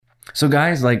So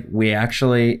guys, like we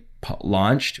actually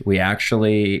launched. We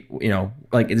actually,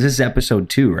 like this is episode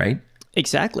 2, right?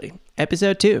 Exactly.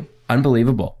 Episode 2.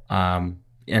 Unbelievable. And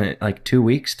like 2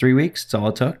 weeks, 3 weeks, it's all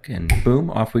it took, and boom,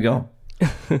 off we go.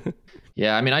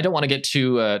 Yeah, I mean, I don't want to get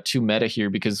too meta here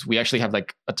because we actually have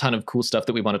like a ton of cool stuff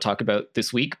that we want to talk about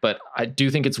this week. But I do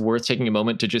think it's worth taking a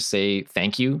moment to just say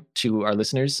thank you to our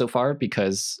listeners so far,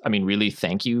 because I mean, really,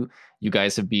 thank you. You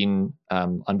guys have been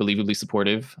unbelievably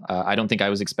supportive. I don't think I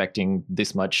was expecting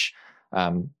this much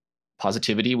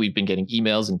positivity. We've been getting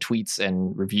emails and tweets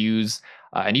and reviews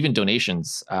and even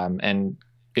donations. And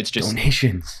it's just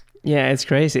donations. Yeah, it's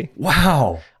crazy.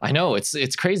 Wow. I know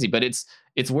it's crazy, but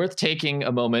it's worth taking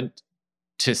a moment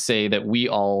to say that we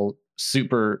all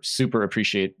super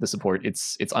appreciate the support.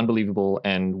 It's unbelievable,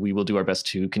 and we will do our best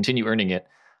to continue earning it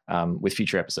with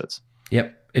future episodes.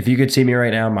 Yep. If you could see me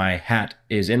right now, my hat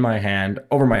is in my hand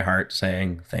over my heart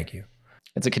saying thank you.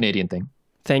 It's a Canadian thing.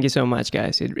 Thank you so much,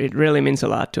 guys. It really means a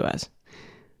lot to us.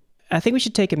 I think we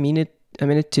should take a minute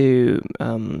to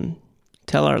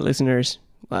tell our listeners,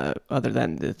 other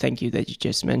than the thank you that you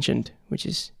just mentioned, which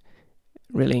is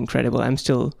really incredible. I'm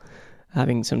still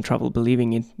having some trouble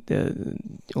believing in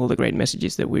all the great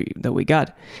messages that we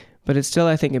got, but it's still,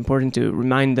 I think, important to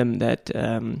remind them that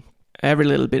every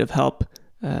little bit of help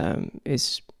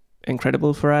is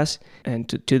incredible for us. And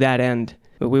to that end,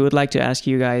 we would like to ask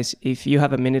you guys, if you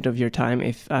have a minute of your time,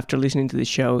 if after listening to the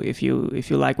show, if you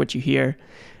like what you hear,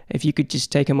 if you could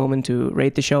just take a moment to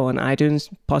rate the show on iTunes,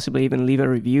 possibly even leave a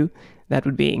review, that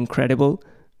would be incredible,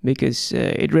 because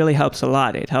it really helps a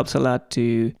lot. It helps a lot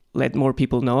to let more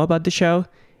people know about the show,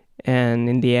 and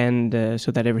in the end,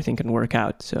 so that everything can work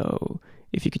out. So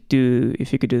if you could do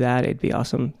that, it'd be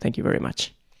awesome. Thank you very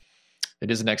much. It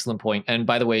is an excellent point. And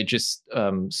by the way, just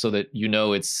so that you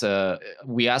know, it's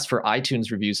we asked for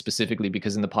iTunes reviews specifically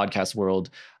because in the podcast world,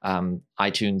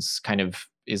 iTunes kind of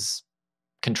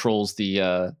controls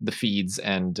the feeds,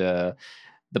 and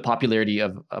the popularity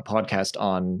of a podcast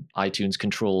on iTunes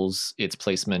controls its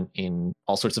placement in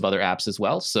all sorts of other apps as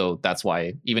well. So that's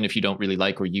why, even if you don't really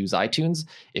like or use iTunes,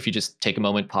 if you just take a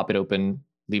moment, pop it open,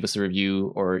 leave us a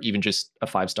review, or even just a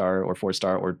 5-star or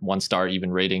 4-star or 1-star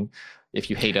even rating, if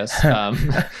you hate us,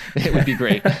 it would be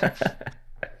great.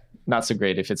 Not so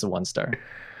great if it's a 1-star.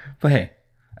 But hey,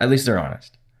 at least they're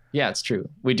honest. Yeah, it's true.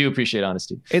 We do appreciate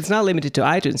honesty. It's not limited to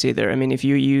iTunes either. I mean, if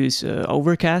you use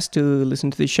Overcast to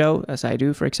listen to the show, as I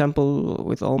do, for example,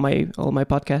 with all my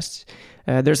podcasts,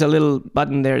 there's a little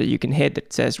button there that you can hit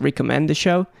that says recommend the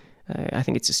show. I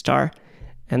think it's a star.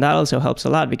 And that also helps a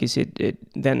lot, because it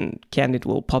then Candid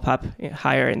will pop up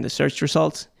higher in the search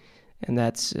results. And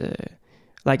that's,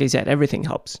 like I said, everything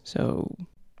helps. So,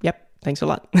 yep, thanks a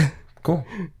lot. Cool.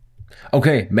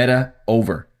 Okay, meta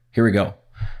over. Here we go.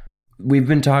 We've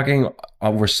been talking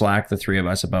over Slack, the three of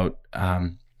us, about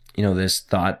this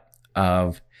thought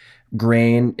of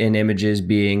grain in images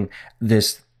being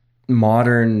this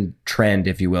modern trend,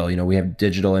 if you will. We have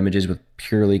digital images with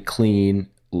purely clean,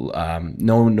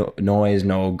 no noise,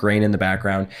 no grain in the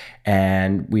background,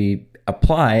 and we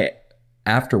apply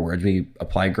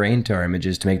grain to our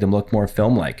images to make them look more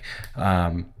film-like.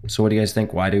 So what do you guys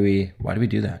think? Why do we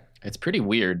do that? It's pretty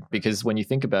weird, because when you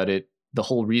think about it, the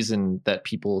whole reason that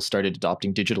people started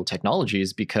adopting digital technology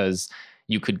is because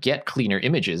you could get cleaner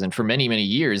images. And for many, many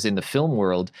years in the film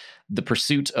world, the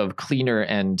pursuit of cleaner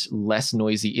and less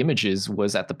noisy images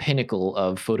was at the pinnacle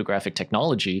of photographic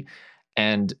technology.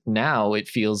 And now it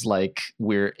feels like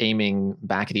we're aiming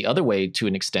back the other way to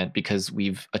an extent, because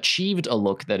we've achieved a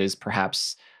look that is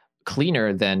perhaps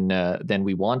cleaner than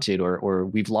we wanted, or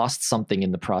we've lost something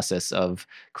in the process of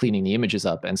cleaning the images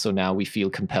up. And so now we feel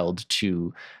compelled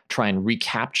to try and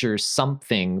recapture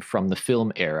something from the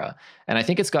film era. And I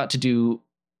think it's got to do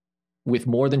with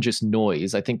more than just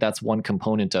noise. I think that's one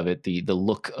component of it, the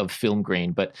look of film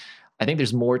grain. But I think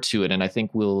there's more to it, and I think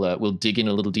we'll dig in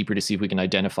a little deeper to see if we can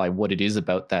identify what it is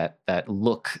about that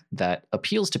look that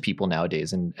appeals to people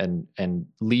nowadays, and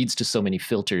leads to so many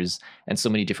filters and so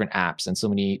many different apps and so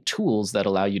many tools that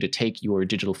allow you to take your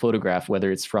digital photograph,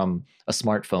 whether it's from a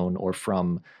smartphone or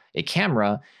from a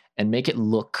camera, and make it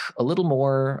look a little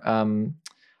more, a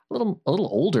little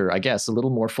older, I guess, a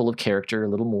little more full of character, a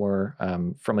little more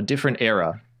from a different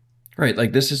era. Right,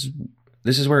 like this is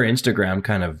where Instagram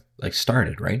kind of like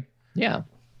started, right? Yeah.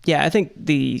 Yeah, I think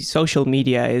the social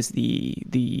media is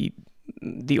the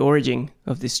origin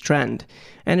of this trend,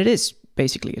 and it is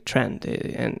basically a trend,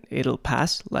 and it'll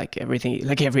pass like everything,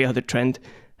 like every other trend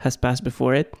has passed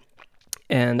before it.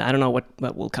 And I don't know what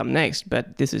will come next,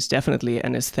 but this is definitely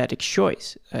an aesthetic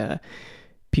choice.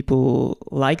 People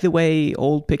like the way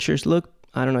old pictures look.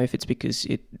 I don't know if it's because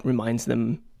it reminds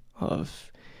them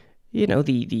of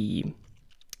the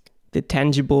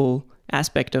tangible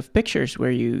aspect of pictures,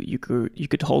 where you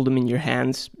could hold them in your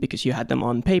hands because you had them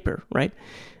on paper, right?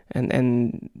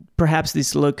 And perhaps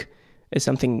this look is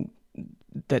something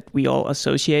that we all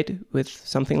associate with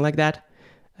something like that.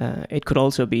 It could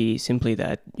also be simply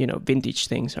that vintage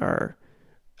things are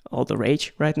all the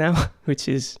rage right now, which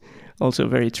is also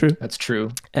very true. That's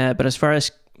true. But as far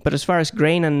as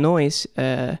grain and noise,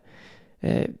 I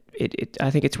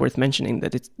think it's worth mentioning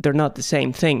that they're not the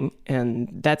same thing, and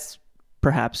that's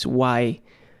perhaps why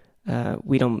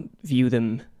we don't view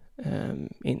them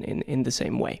in the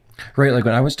same way. Right, like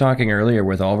when I was talking earlier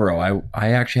with Alvaro,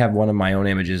 I actually have one of my own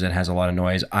images that has a lot of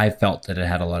noise. I felt that it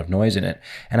had a lot of noise in it,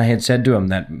 and I had said to him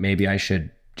that maybe I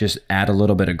should just add a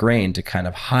little bit of grain to kind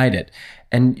of hide it.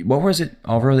 And what was it,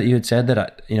 Alvaro, that you had said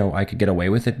that I could get away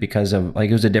with it because of, like,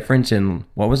 it was a difference in,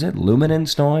 what was it,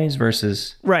 luminance noise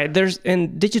versus... Right,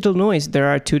 in digital noise, there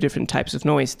are two different types of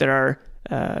noise that are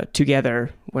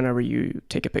together whenever you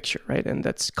take a picture, right? And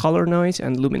that's color noise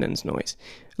and luminance noise.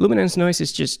 Luminance noise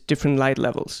is just different light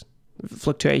levels,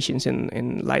 fluctuations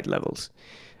in light levels,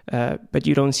 but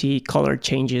you don't see color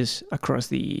changes across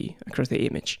the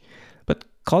image. But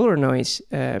color noise,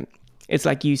 it's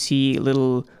like you see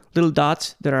little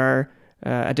dots that are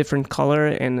a different color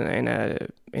in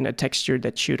a texture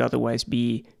that should otherwise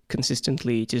be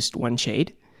consistently just one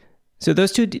shade. So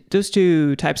those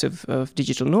two types of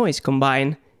digital noise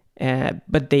combine,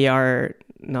 but they are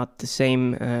not the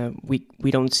same.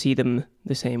 We don't see them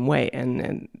the same way,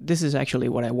 and this is actually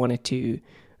what I wanted to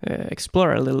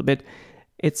explore a little bit.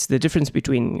 It's the difference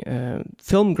between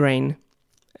film grain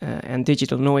and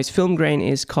digital noise. Film grain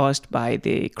is caused by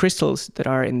the crystals that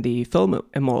are in the film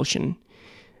emulsion.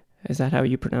 Is that how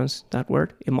you pronounce that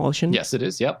word? Emulsion? Yes, it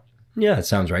is. Yep. Yeah, that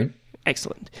sounds right.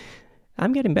 Excellent.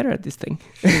 I'm getting better at this thing.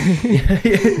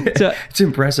 So it's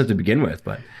impressive to begin with,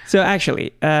 but... So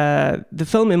actually, the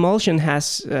film emulsion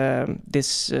has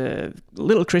this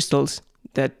little crystals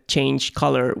that change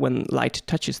color when light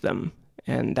touches them.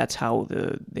 And that's how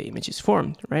the image is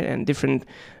formed, right? And different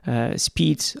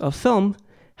speeds of film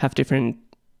have different...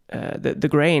 the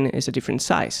grain is a different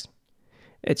size.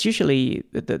 It's usually...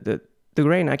 The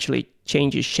grain actually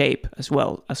changes shape as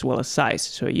well as size.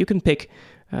 So you can pick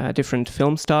different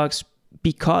film stocks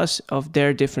because of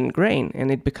their different grain, and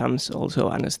it becomes also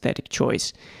an aesthetic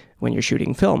choice when you're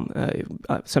shooting film.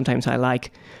 Sometimes I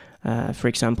like, for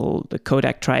example, the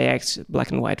Kodak Tri-X black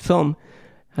and white film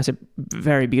has a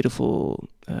very beautiful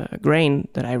grain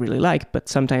that I really like, but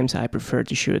sometimes I prefer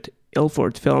to shoot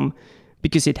Ilford film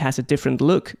because it has a different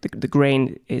look. The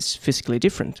grain is physically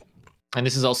different. And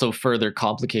this is also further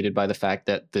complicated by the fact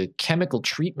that the chemical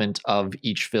treatment of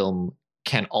each film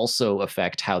can also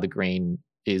affect how the grain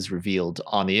is revealed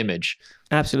on the image.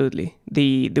 Absolutely.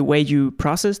 The way you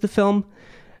process the film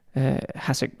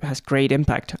has great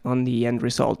impact on the end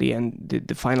result,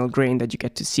 the final grain that you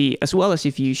get to see, as well as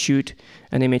if you shoot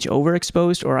an image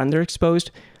overexposed or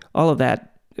underexposed. All of that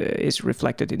is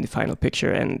reflected in the final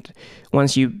picture, and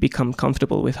once you become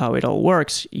comfortable with how it all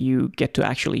works, you get to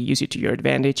actually use it to your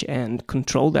advantage and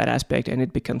control that aspect, and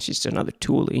it becomes just another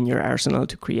tool in your arsenal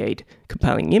to create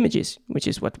compelling images, which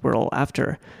is what we're all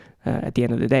after at the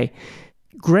end of the day.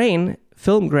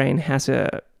 Film grain has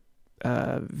a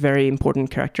very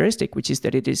important characteristic, which is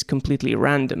that it is completely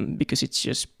random, because it's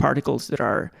just particles that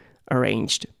are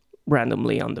arranged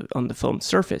randomly on the film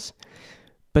surface.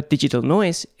 But digital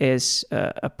noise is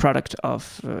a product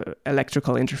of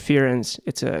electrical interference.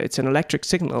 It's an electric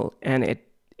signal, and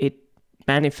it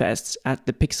manifests at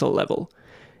the pixel level.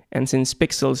 And since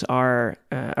pixels are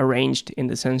arranged in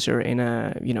the sensor in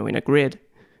a grid,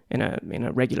 in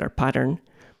a regular pattern,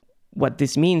 what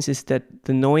this means is that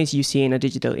the noise you see in a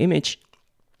digital image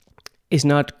is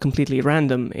not completely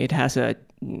random. It has a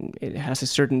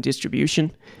certain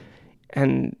distribution,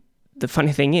 and the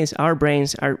funny thing is, our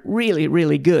brains are really,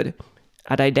 really good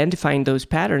at identifying those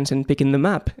patterns and picking them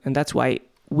up. And that's why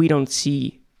we don't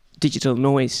see digital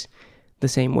noise the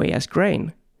same way as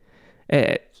grain.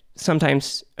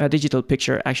 Sometimes a digital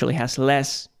picture actually has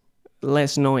less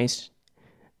noise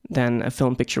than a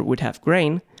film picture would have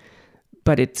grain,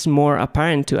 but it's more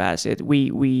apparent to us.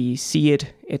 We see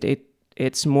it.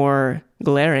 It's more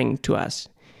glaring to us,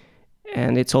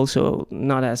 and it's also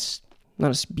not as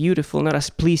beautiful, not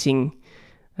as pleasing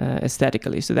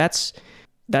aesthetically. So that's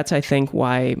I think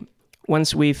why,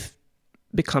 once we've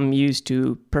become used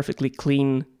to perfectly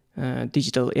clean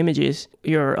digital images,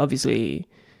 you're obviously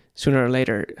sooner or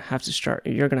later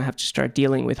you're going to have to start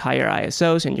dealing with higher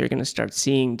ISOs, and you're going to start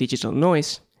seeing digital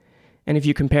noise. And if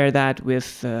you compare that with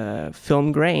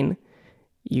film grain,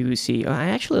 you see, oh, I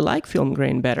actually like film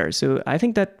grain better. So I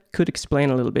think that could explain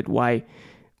a little bit why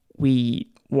we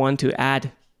want to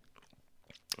add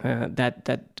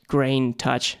that grain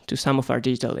touch to some of our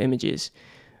digital images,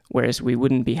 whereas we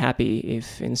wouldn't be happy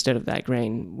if instead of that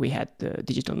grain we had the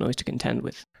digital noise to contend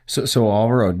with. So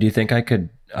Alvaro, do you think I could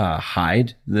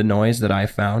hide the noise that I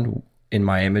found in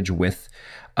my image with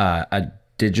a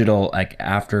digital, like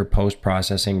after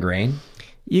post-processing grain?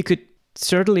 You could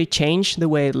certainly change the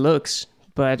way it looks,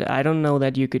 but I don't know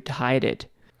that you could hide it.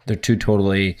 They're two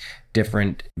totally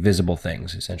different visible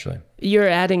things, essentially. You're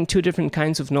adding two different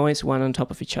kinds of noise, one on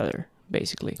top of each other,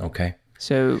 basically. Okay.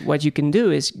 So what you can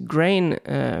do is grain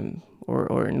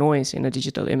or noise in a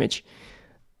digital image.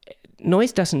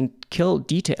 Noise doesn't kill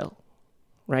detail,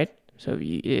 right? So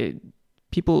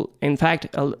people, in fact,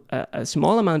 a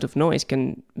small amount of noise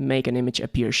can make an image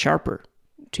appear sharper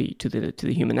to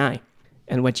the human eye.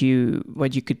 And what you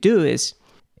could do is,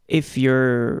 if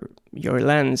your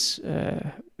lens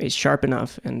is sharp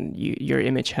enough and your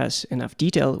image has enough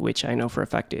detail, which I know for a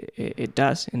fact it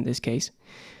does in this case,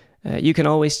 you can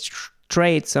always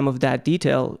trade some of that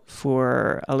detail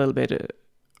for a little bit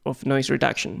of noise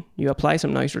reduction. You apply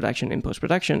some noise reduction in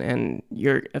post-production and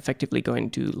you're effectively going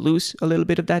to lose a little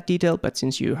bit of that detail, but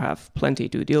since you have plenty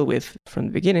to deal with from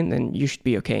the beginning, then you should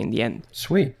be okay in the end.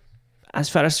 Sweet. As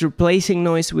far as replacing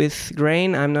noise with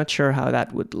grain, I'm not sure how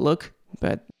that would look,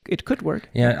 but it could work.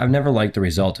 Yeah, I've never liked the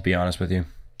result, to be honest with you.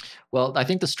 Well, I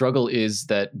think the struggle is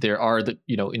that there are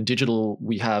in digital,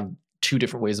 we have two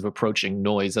different ways of approaching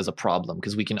noise as a problem,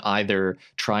 because we can either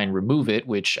try and remove it,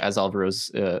 which, as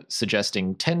Alvaro's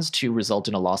suggesting, tends to result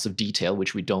in a loss of detail,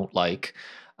 which we don't like.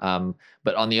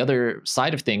 But on the other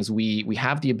side of things, we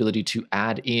have the ability to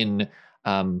add in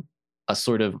a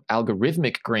sort of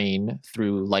algorithmic grain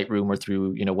through Lightroom or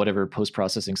through whatever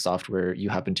post-processing software you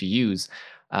happen to use.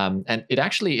 And it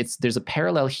actually, there's a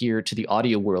parallel here to the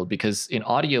audio world, because in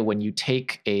audio, when you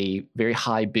take a very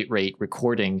high bitrate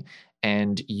recording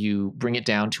and you bring it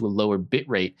down to a lower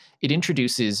bitrate, it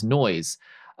introduces noise.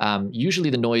 Usually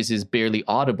the noise is barely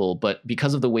audible, but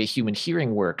because of the way human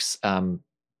hearing works,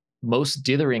 most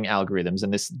dithering algorithms,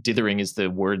 and this dithering is the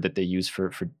word that they use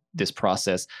for this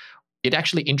process, it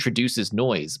actually introduces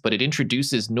noise, but it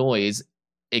introduces noise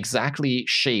exactly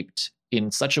shaped in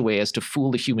such a way as to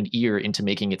fool the human ear into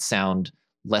making it sound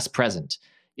less present.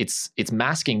 It's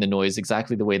masking the noise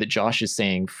exactly the way that Josh is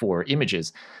saying for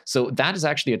images. So that is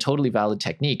actually a totally valid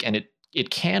technique, and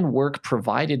it can work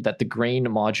provided that the grain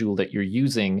module that you're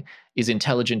using is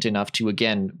intelligent enough to,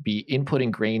 again, be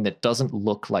inputting grain that doesn't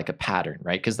look like a pattern,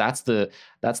 right? Because that's the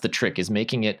trick, is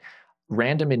making it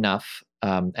random enough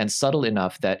and subtle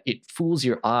enough that it fools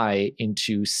your eye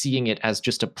into seeing it as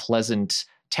just a pleasant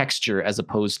texture, as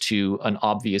opposed to an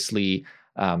obviously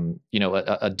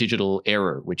a digital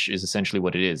error, which is essentially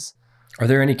what it is. Are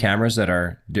there any cameras that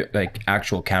are like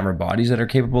actual camera bodies that are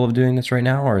capable of doing this right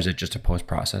now, or is it just a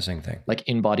post-processing thing? Like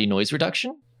in-body noise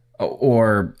reduction?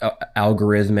 Or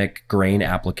algorithmic grain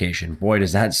application? Boy,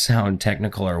 does that sound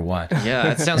technical or what?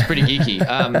 Yeah, it sounds pretty geeky.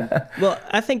 Well,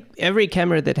 I think every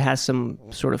camera that has some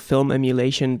sort of film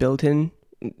emulation built in,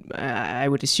 I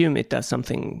would assume it does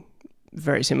something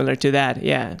very similar to that.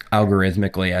 Yeah,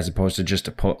 algorithmically, as opposed to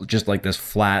just like this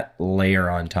flat layer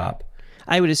on top.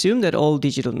 I would assume that all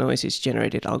digital noise is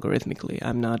generated algorithmically.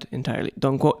 I'm not entirely,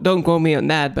 don't quote me on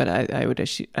that, but I would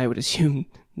assume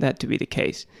that to be the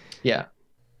case. Yeah.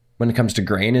 When it comes to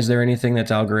grain, is there anything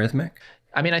that's algorithmic?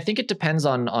 I mean, I think it depends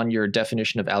on your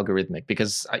definition of algorithmic,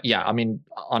 because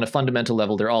on a fundamental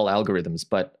level, they're all algorithms,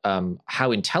 but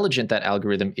how intelligent that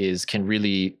algorithm is can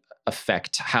really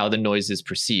affect how the noise is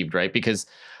perceived, right? Because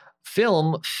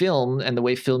film and the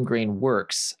way film grain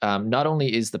works, not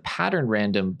only is the pattern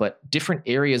random, but different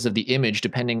areas of the image,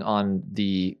 depending on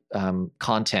the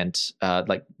content,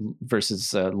 like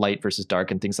versus light versus dark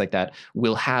and things like that,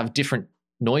 will have different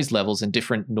noise levels and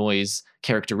different noise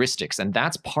characteristics. And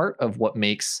that's part of what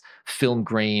makes film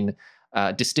grain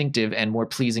distinctive and more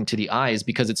pleasing to the eyes,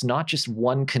 because it's not just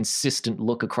one consistent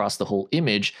look across the whole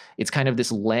image. It's kind of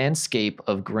this landscape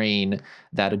of grain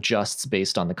that adjusts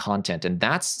based on the content. And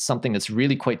that's something that's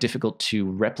really quite difficult to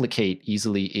replicate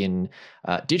easily in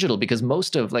digital, because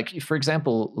most of, like, for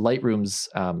example, Lightroom's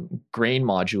grain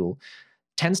module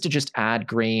tends to just add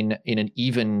grain in an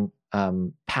even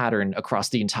pattern across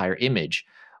the entire image,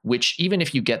 which, even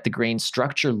if you get the grain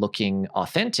structure looking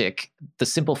authentic, the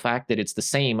simple fact that it's the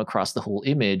same across the whole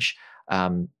image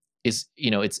is,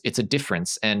 it's a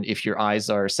difference. And if your eyes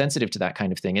are sensitive to that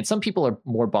kind of thing, and some people are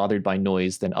more bothered by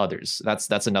noise than others.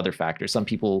 That's another factor. Some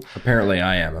people, apparently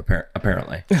I am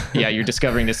apparently. Yeah, you're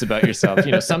discovering this about yourself.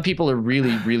 Some people are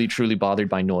really, really, truly bothered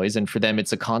by noise. And for them,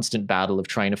 it's a constant battle of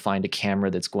trying to find a camera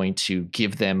that's going to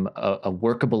give them a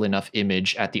workable enough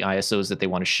image at the ISOs that they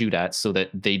want to shoot at, so that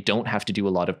they don't have to do a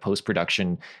lot of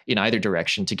post-production in either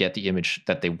direction to get the image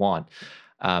that they want.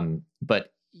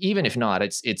 But even if not,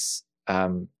 it's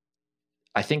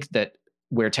I think that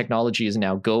where technology is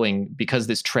now going, because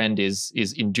this trend is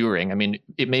enduring. I mean,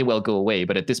 it may well go away,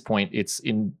 but at this point, it's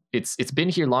been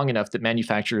here long enough that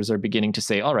manufacturers are beginning to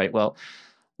say, all right, well,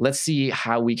 let's see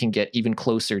how we can get even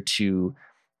closer to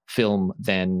film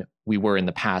than we were in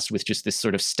the past, with just this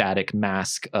sort of static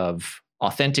mask of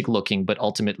authentic looking, but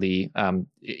ultimately,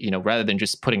 rather than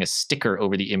just putting a sticker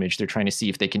over the image, they're trying to see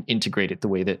if they can integrate it the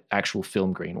way that actual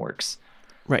film grain works.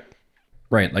 Right.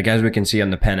 Like as we can see on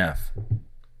the Pen F,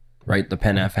 right? The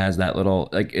Pen F has that little,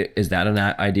 like, is that an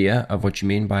idea of what you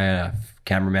mean by a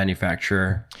camera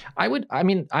manufacturer?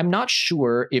 I'm not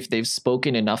sure if they've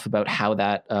spoken enough about how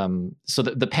that, so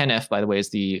the Pen F, by the way, is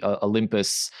the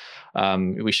Olympus.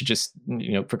 We should just,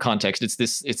 for context, it's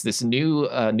this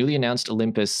newly announced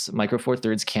Olympus Micro Four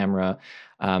Thirds camera,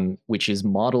 which is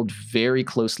modeled very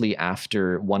closely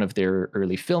after one of their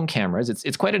early film cameras.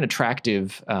 It's quite an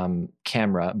attractive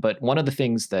camera, but one of the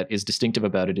things that is distinctive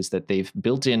about it is that they've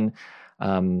built in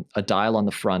a dial on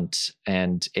the front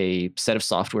and a set of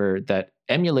software that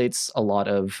emulates a lot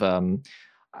of.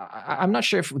 I'm not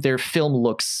sure if their film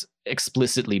looks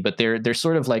explicitly, but they're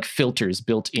sort of like filters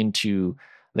built into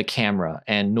the camera,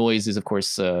 and noise is, of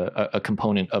course, a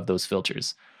component of those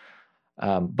filters.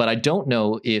 But I don't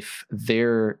know if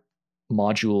their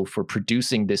module for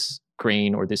producing this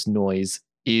grain or this noise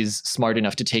is smart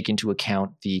enough to take into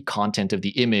account the content of the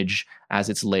image as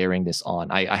it's layering this on.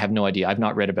 I have no idea. I've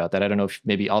not read about that. I don't know if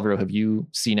maybe, Alvaro, have you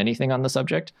seen anything on the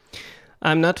subject?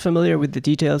 I'm not familiar with the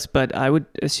details, but I would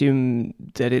assume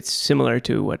that it's similar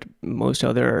to what most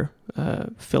other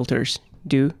filters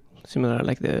do. Similar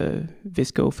like the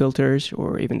VSCO filters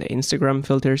or even the Instagram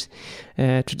filters.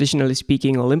 Traditionally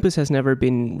speaking, Olympus has never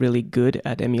been really good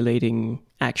at emulating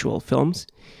actual films.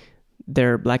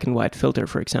 Their black and white filter,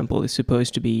 for example, is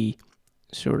supposed to be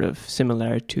sort of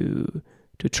similar to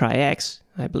Tri-X,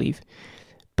 I believe.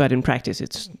 But in practice,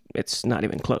 it's not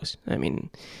even close. I mean,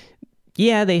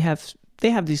 yeah, they have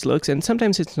these looks, and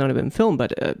sometimes it's not even film,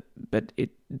 but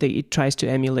it tries to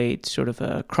emulate sort of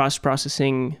a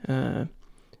cross-processing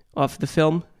of the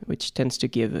film, which tends to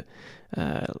give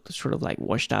sort of like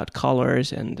washed out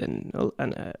colors, and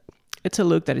it's a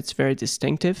look that it's very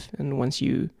distinctive, and once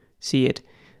you see it,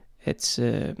 it's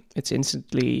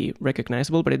instantly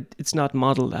recognizable, but it's not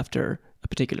modeled after a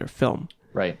particular film.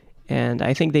 Right. And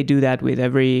I think they do that with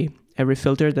every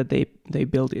filter that they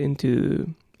build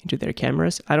into their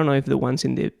cameras. I don't know if the ones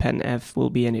in the Pen F will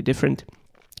be any different,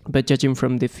 but judging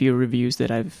from the few reviews that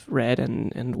I've read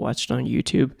and watched on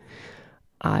YouTube,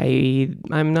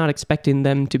 I'm not expecting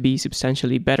them to be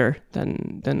substantially better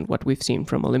than what we've seen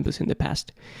from Olympus in the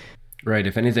past. Right.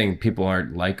 If anything, people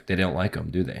they don't like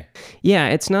them, do they? Yeah,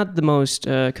 it's not the most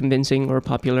convincing or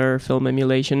popular film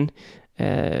emulation.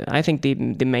 I think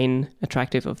the main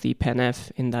attractive of the Pen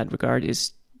F in that regard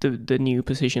is the new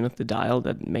position of the dial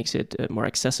that makes it more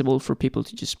accessible for people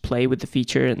to just play with the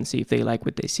feature and see if they like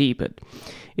what they see. But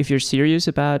if you're serious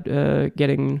about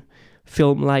getting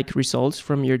film-like results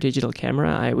from your digital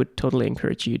camera, I would totally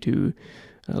encourage you to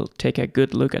take a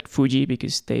good look at Fuji,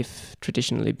 because they've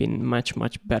traditionally been much,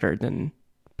 much better than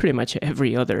pretty much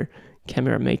every other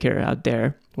camera maker out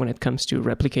there when it comes to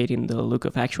replicating the look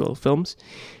of actual films.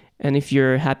 And if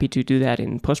you're happy to do that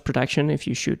in post-production, if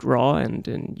you shoot RAW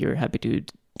and you're happy to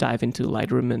dive into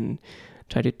Lightroom and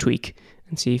try to tweak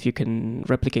and see if you can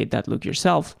replicate that look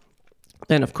yourself,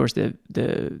 then of course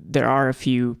there are a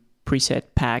few preset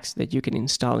packs that you can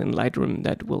install in Lightroom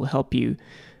that will help you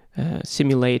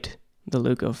simulate the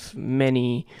look of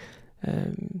many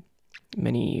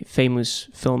famous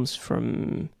films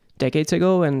from decades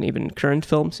ago and even current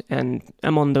films. And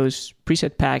among those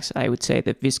preset packs, I would say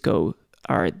that VSCO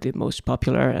are the most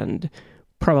popular and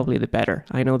probably the better.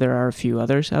 I know there are a few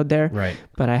others out there, right,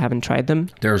 but I haven't tried them.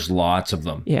 There's lots of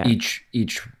them. Yeah.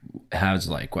 Each has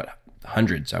like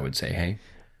hundreds, I would say. Hey.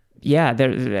 Yeah,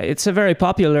 it's a very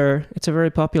popular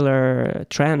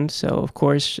trend. So of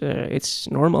course, it's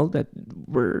normal that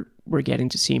we're getting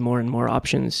to see more and more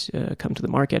options come to the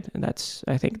market, and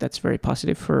I think that's very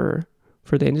positive for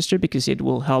the industry, because it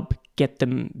will help get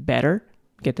them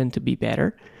to be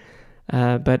better.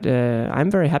 But I'm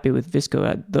very happy with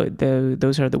VSCO.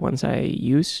 Those are the ones I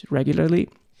use regularly.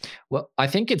 Well, I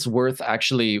think it's worth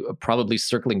actually probably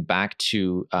circling back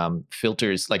to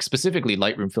filters, like specifically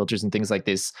Lightroom filters and things like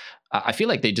this. I feel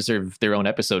like they deserve their own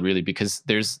episode, really, because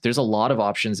there's a lot of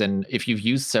options, and if you've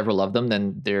used several of them,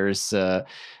 then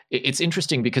it's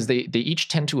interesting because they each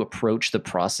tend to approach the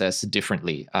process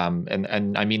differently,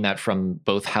 and I mean that from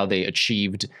both how they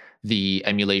achieved the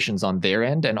emulations on their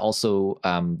end and also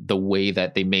the way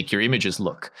that they make your images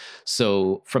look.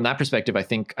 So from that perspective, I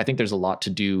think there's a lot to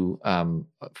do,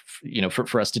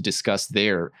 for us to discuss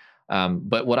there.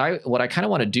 But what I kind of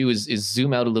want to do is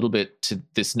zoom out a little bit to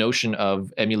this notion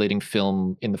of emulating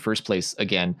film in the first place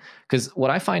again, because what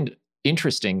I find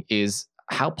interesting is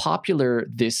how popular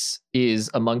this is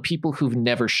among people who've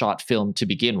never shot film to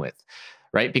begin with.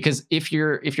 Right, because if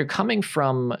you're coming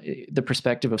from the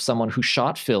perspective of someone who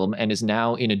shot film and is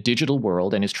now in a digital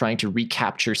world and is trying to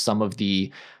recapture some of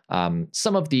the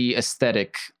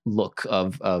aesthetic look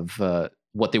of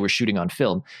what they were shooting on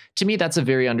film, to me that's a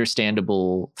very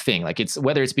understandable thing. Like, it's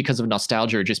whether it's because of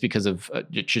nostalgia or just because of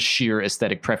just sheer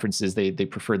aesthetic preferences, they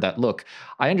preferred that look.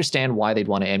 I understand why they'd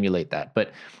want to emulate that,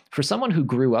 but for someone who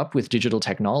grew up with digital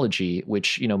technology,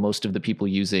 which most of the people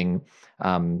using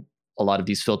a lot of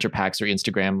these filter packs or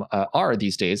Instagram are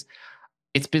these days,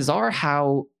 it's bizarre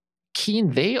how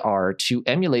keen they are to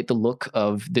emulate the look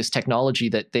of this technology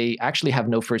that they actually have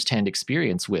no firsthand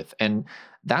experience with. And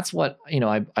that's what,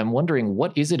 I'm wondering,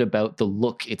 what is it about the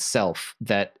look itself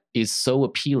that is so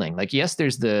appealing? Like, yes,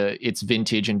 it's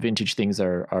vintage, and vintage things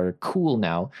are cool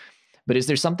now, but is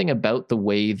there something about the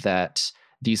way that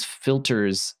these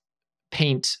filters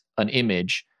paint an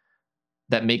image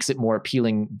that makes it more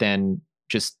appealing than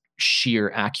just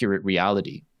sheer accurate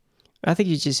reality? I think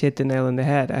you just hit the nail on the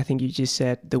head. I think you just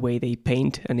said the way they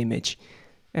paint an image.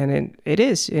 And it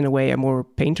is, in a way, a more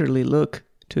painterly look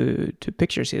to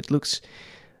pictures. It looks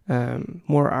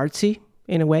more artsy,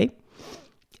 in a way.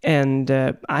 And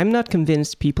I'm not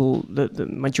convinced the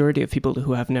majority of people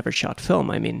who have never shot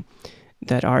film,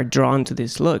 that are drawn to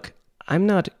this look, I'm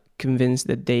not convinced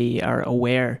that they are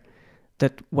aware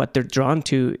that what they're drawn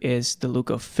to is the look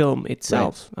of film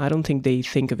itself. Right. I don't think they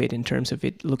think of it in terms of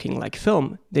it looking like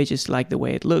film. They just like the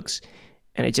way it looks.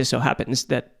 And it just so happens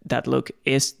that that look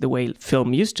is the way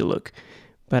film used to look.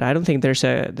 But I don't think there's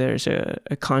a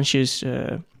conscious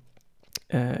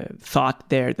thought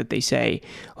there that they say,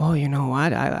 oh, you know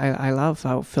what, I love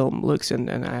how film looks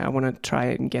and I want to try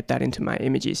and get that into my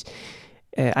images.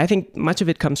 I think much of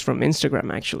it comes from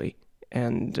Instagram, actually.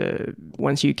 And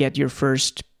once you get your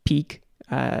first peek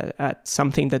at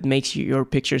something that makes your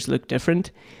pictures look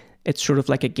different, it's sort of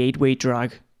like a gateway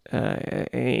drug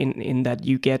in that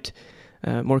you get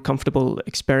more comfortable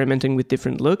experimenting with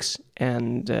different looks.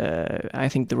 And I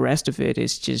think the rest of it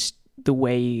is just the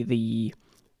way the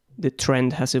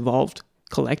trend has evolved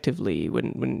collectively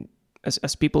when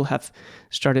as people have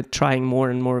started trying more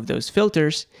and more of those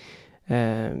filters.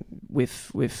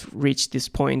 We've reached this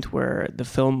point where the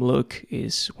film look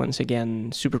is once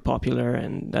again super popular,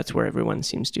 and that's where everyone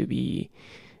seems to be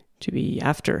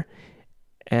after.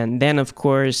 And then, of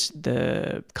course,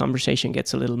 the conversation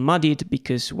gets a little muddied,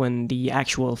 because when the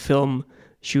actual film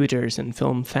shooters and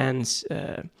film fans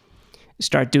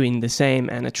start doing the same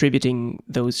and attributing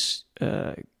those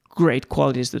great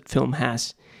qualities that film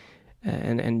has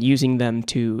and using them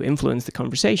to influence the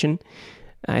conversation,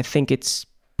 I think it's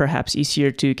perhaps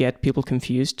easier to get people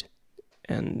confused.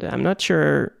 And I'm not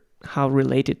sure how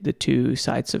related the two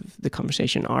sides of the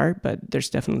conversation are, but there's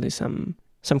definitely some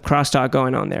crosstalk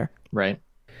going on there. Right.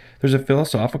 There's a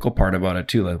philosophical part about it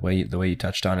too, the way you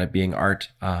touched on it being art.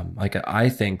 I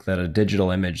think that a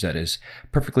digital image that is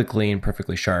perfectly clean,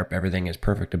 perfectly sharp, everything is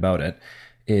perfect about it,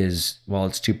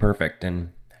 it's too perfect,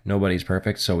 and nobody's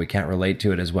perfect, so we can't relate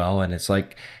to it as well. And it's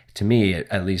like, to me,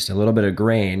 at least, a little bit of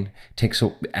grain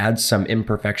adds some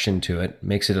imperfection to it,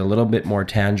 makes it a little bit more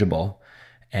tangible,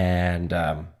 and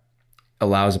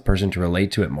allows a person to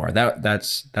relate to it more.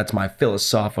 That's my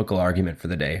philosophical argument for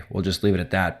the day. We'll just leave it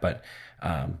at that.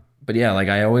 But yeah, like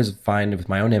I always find with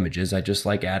my own images, I just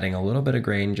like adding a little bit of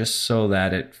grain just so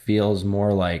that it feels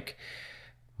more like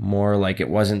it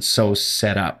wasn't so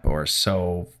set up or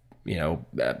so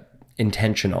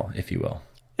intentional, if you will.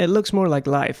 It looks more like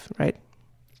life, right?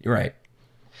 You're right.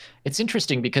 It's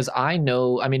interesting because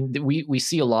we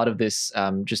see a lot of this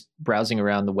just browsing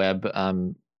around the web.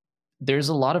 There's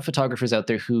a lot of photographers out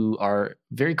there who are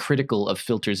very critical of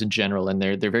filters in general, and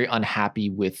they're very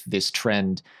unhappy with this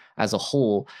trend as a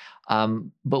whole.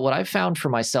 But what I've found for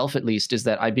myself, at least, is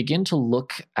that I begin to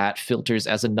look at filters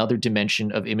as another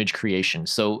dimension of image creation.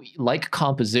 So like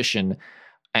composition,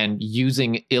 and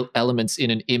using elements in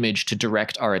an image to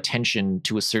direct our attention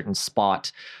to a certain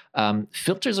spot.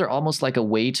 Filters are almost like a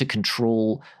way to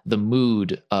control the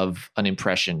mood of an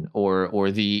impression,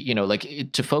 or the,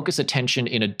 to focus attention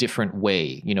in a different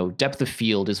way. Depth of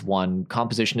field is one,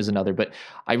 composition is another, but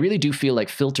I really do feel like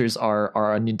filters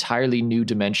are an entirely new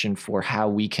dimension for how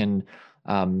we can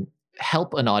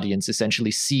help an audience essentially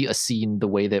see a scene the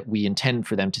way that we intend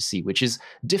for them to see, which is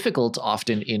difficult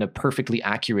often in a perfectly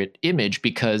accurate image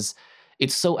because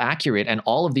it's so accurate and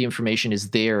all of the information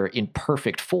is there in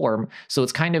perfect form. So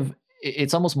it's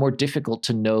almost more difficult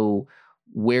to know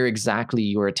where exactly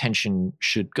your attention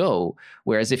should go.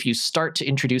 Whereas if you start to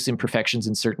introduce imperfections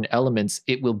in certain elements,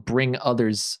 it will bring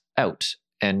others out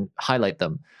and highlight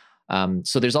them.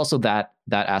 So there's also that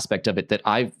aspect of it that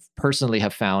I personally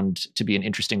have found to be an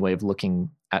interesting way of looking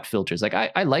at filters. Like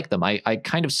I like them. I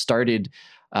kind of started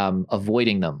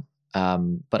avoiding them,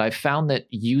 but I found that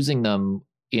using them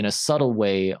in a subtle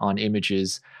way on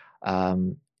images,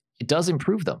 it does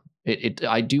improve them.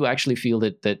 I do actually feel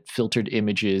that filtered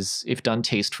images, if done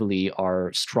tastefully,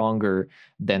 are stronger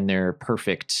than their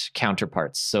perfect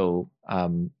counterparts. So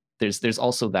there's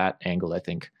also that angle, I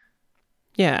think.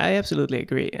 Yeah, I absolutely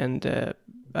agree. And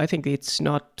I think it's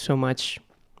not so much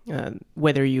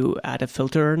whether you add a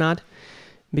filter or not,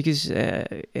 because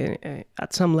at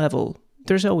some level,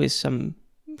 there's always some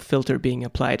filter being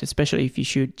applied, especially if you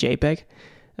shoot JPEG.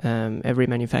 Every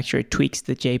manufacturer tweaks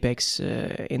the JPEGs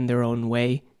in their own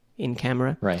way in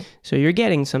camera. Right. So you're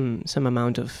getting some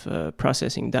amount of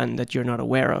processing done that you're not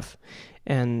aware of.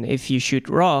 And if you shoot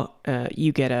RAW,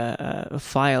 you get a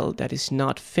file that is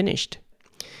not finished.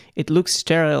 It looks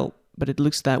sterile, but it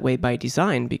looks that way by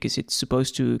design because it's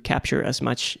supposed to capture as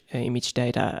much image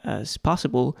data as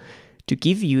possible to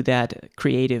give you that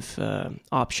creative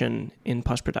option in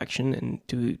post-production and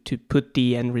to put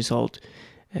the end result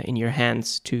in your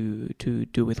hands to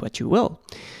do with what you will.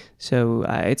 So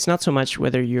it's not so much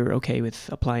whether you're okay with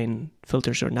applying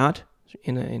filters or not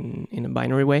in a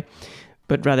binary way,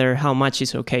 but rather how much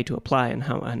is okay to apply and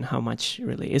how much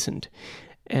really isn't.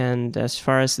 And as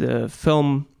far as the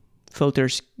film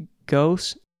filters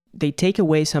goes, they take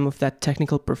away some of that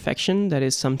technical perfection that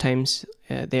is sometimes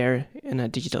there in a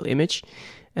digital image,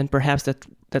 and perhaps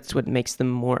that's what makes them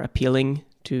more appealing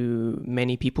to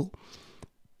many people.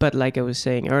 But like I was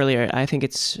saying earlier, I think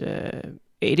it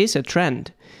is a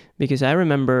trend, because I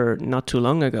remember not too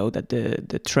long ago that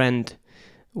the trend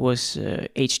was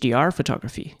HDR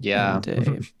photography. Yeah.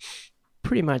 And,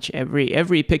 pretty much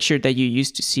every picture that you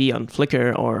used to see on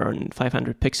Flickr or on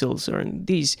 500 pixels or on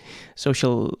these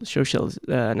social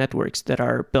networks that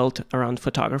are built around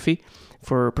photography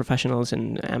for professionals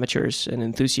and amateurs and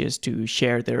enthusiasts to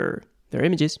share their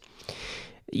images,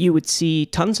 you would see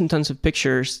tons and tons of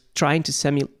pictures trying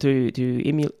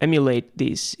to emulate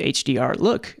this HDR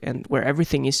look, and where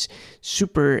everything is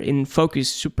super in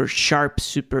focus, super sharp,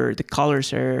 the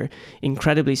colors are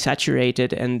incredibly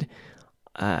saturated, and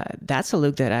that's a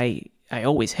look that I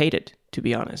always hated, to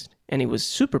be honest. And it was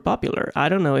super popular. I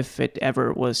don't know if it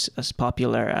ever was as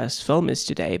popular as film is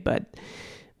today, but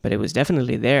it was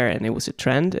definitely there, and it was a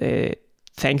trend.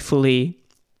 Thankfully,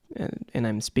 and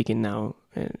I'm speaking now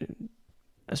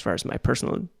as far as my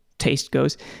personal taste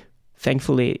goes,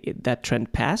 thankfully that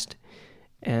trend passed.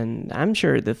 And I'm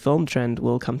sure the film trend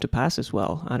will come to pass as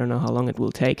well. I don't know how long it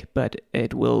will take, but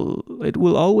it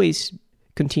will always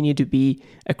continue to be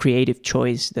a creative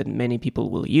choice that many people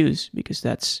will use, because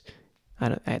that's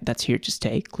here to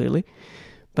stay, clearly.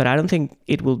 But I don't think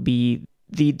it will be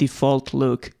the default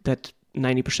look that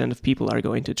 90% of people are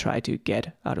going to try to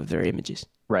get out of their images.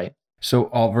 Right.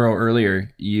 So Alvaro,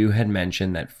 earlier you had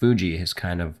mentioned that Fuji is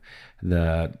kind of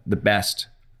the best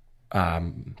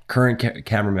current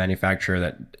camera manufacturer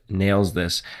that nails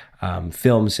this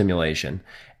film simulation.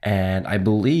 And I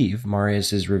believe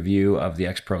Marius's review of the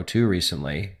X Pro 2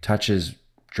 recently touches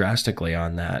drastically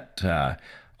on that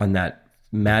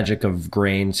magic of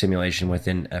grain simulation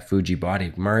within a Fuji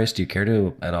body. Marius, do you care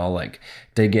to at all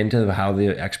dig into how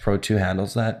the X Pro 2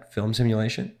 handles that film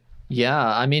simulation? Yeah,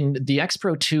 I mean, the X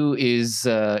Pro 2 is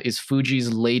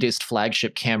Fuji's latest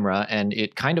flagship camera, and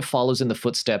it kind of follows in the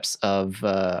footsteps of,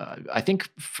 I think,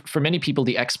 for many people,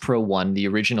 the X Pro 1, the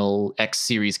original X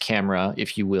series camera,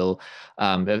 if you will,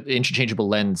 interchangeable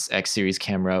lens X series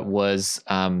camera, was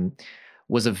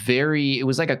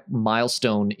like a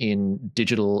milestone in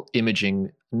digital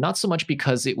imaging. Not so much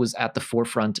because it was at the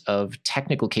forefront of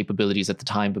technical capabilities at the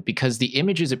time, but because the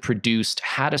images it produced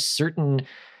had a certain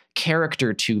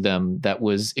character to them that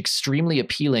was extremely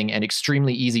appealing and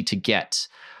extremely easy to get.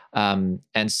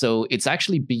 And so it's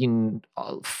actually been,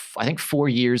 I think, 4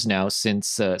 years now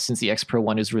since the X Pro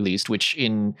 1 is released, which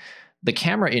in the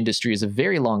camera industry is a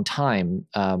very long time.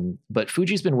 But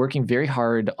Fuji's been working very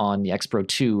hard on the X Pro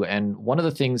 2, and one of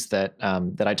the things that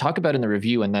I talk about in the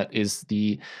review, and that is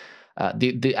the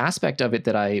aspect of it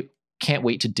that I can't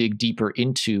wait to dig deeper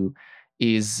into,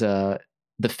 is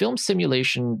the film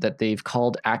simulation that they've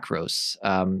called Acros.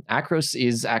 Acros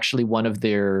is actually one of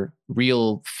their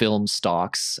real film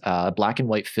stocks, black and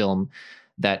white film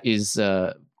that is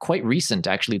quite recent,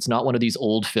 actually. It's not one of these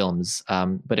old films,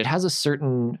 but it has a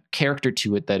certain character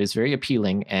to it that is very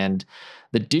appealing. And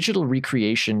the digital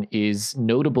recreation is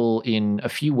notable in a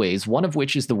few ways, one of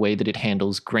which is the way that it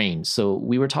handles grain. So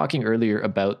we were talking earlier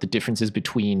about the differences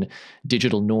between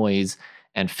digital noise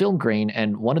and film grain,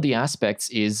 and one of the aspects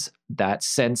is that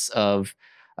sense of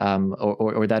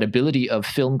or that ability of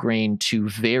film grain to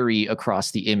vary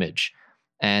across the image.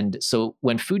 And so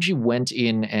when Fuji went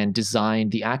in and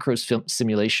designed the Acros film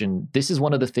simulation, this is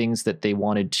one of the things that they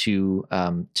wanted to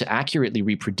accurately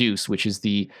reproduce, which is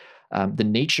the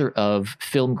nature of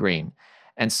film grain.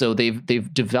 And so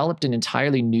they've developed an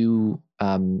entirely new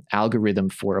algorithm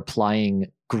for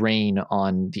applying grain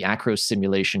on the Acros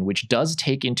simulation, which does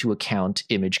take into account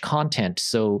image content.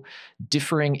 So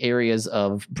differing areas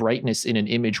of brightness in an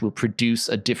image will produce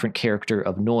a different character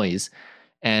of noise.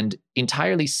 And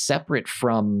entirely separate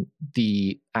from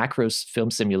the Acros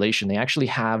film simulation, they actually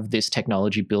have this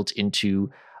technology built into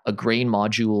a grain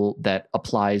module that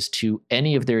applies to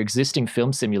any of their existing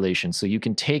film simulations. So you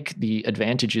can take the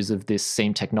advantages of this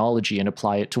same technology and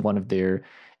apply it to one of their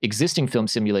existing film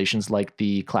simulations, like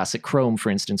the classic Chrome,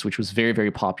 for instance, which was very, very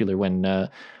popular when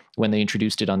they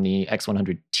introduced it on the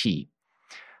X100T.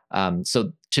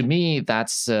 So to me,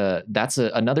 that's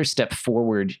another step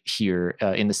forward here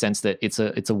in the sense that it's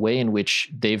a way in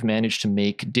which they've managed to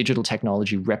make digital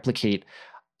technology replicate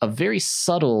a very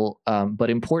subtle but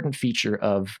important feature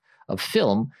of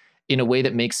film in a way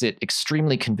that makes it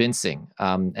extremely convincing.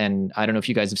 And I don't know if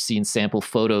you guys have seen sample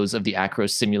photos of the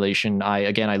Acros simulation.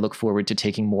 I look forward to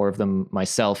taking more of them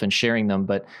myself and sharing them.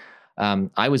 But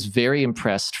I was very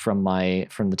impressed from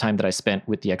the time that I spent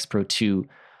with the X Pro 2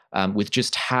 with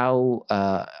just how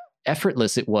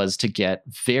effortless it was to get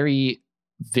very,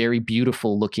 very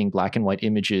beautiful looking black and white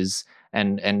images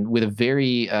and with a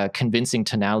very convincing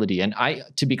tonality. And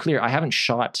to be clear, I haven't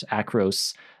shot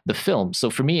Acros the film.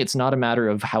 So for me, it's not a matter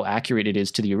of how accurate it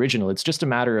is to the original. It's just a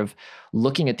matter of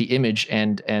looking at the image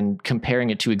and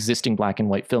comparing it to existing black and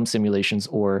white film simulations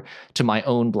or to my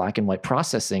own black and white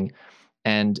processing.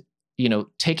 And,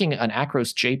 taking an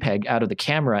Acros JPEG out of the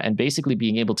camera and basically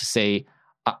being able to say,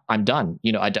 I'm done.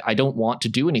 I don't want to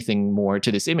do anything more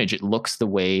to this image. It looks the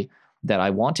way that I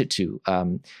want it to.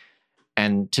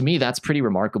 And to me, that's pretty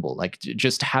remarkable. Like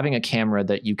just having a camera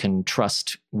that you can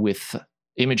trust with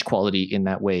image quality in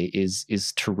that way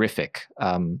is terrific.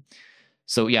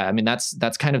 So yeah, I mean,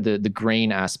 that's kind of the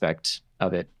grain aspect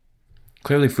of it.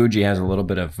 Clearly, Fuji has a little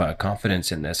bit of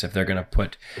confidence in this if they're going to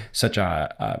put such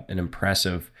an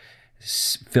impressive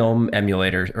film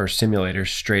emulator or simulator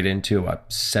straight into a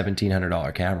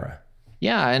 $1,700 camera.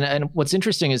 Yeah, and what's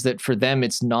interesting is that for them,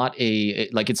 it's not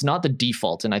it's not the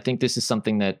default, and I think this is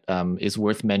something that is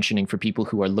worth mentioning for people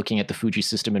who are looking at the Fuji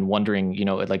system and wondering,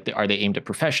 are they aimed at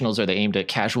professionals? Are they aimed at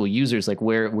casual users? Like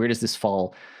where does this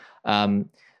fall?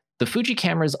 The Fuji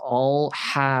cameras all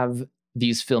have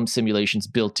these film simulations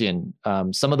built in.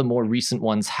 Some of the more recent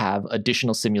ones have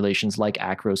additional simulations like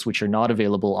Acros, which are not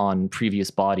available on previous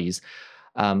bodies.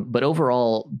 But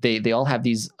overall, they all have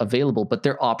these available, but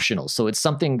they're optional. So it's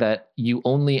something that you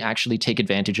only actually take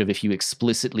advantage of if you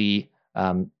explicitly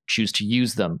choose to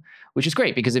use them, which is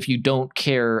great because if you don't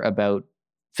care about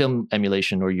film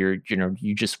emulation or you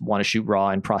just want to shoot raw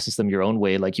and process them your own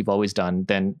way like you've always done,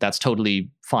 then that's totally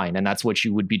fine. And that's what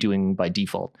you would be doing by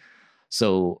default.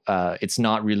 So it's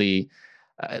not really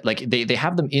they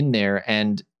have them in there.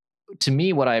 And to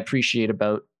me, what I appreciate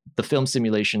about the film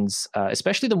simulations,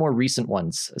 especially the more recent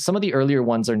ones, some of the earlier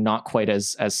ones are not quite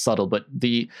as subtle, but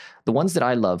the ones that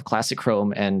I love, Classic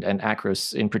Chrome and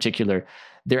Acros in particular,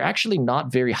 they're actually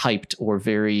not very hyped or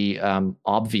very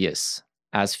obvious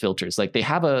as filters. Like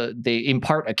they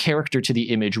impart a character to the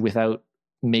image without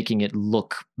making it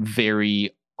look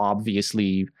very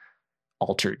obviously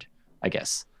altered, I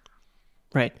guess.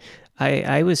 Right.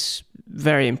 I was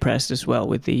very impressed as well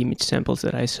with the image samples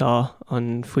that I saw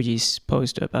on Fuji's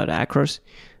post about Acros.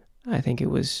 I think it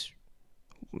was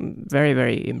very,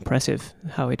 very impressive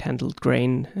how it handled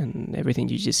grain, and everything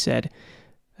you just said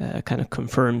kind of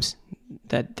confirms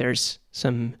that there's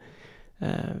some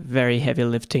very heavy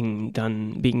lifting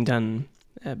being done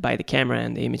by the camera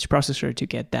and the image processor to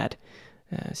get that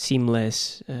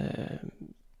seamless,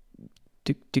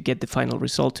 to get the final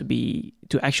result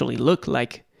to actually look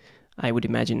like I would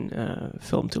imagine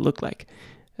film to look like.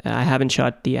 I haven't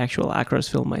shot the actual Acros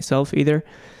film myself either,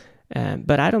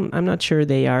 but I'm not sure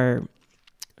they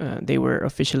were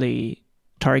officially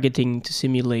targeting to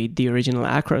simulate the original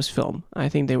Acros film. I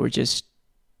think they were just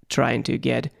trying to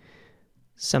get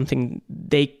something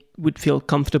they would feel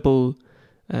comfortable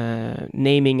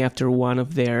naming after one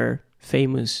of their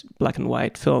famous black and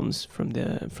white films from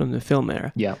the film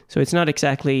era. Yeah. So it's not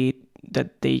exactly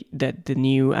that the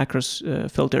new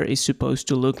Acros filter is supposed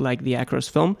to look like the Acros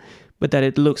film, but that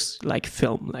it looks like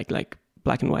film, like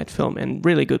black and white film, and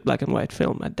really good black and white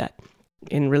film at that.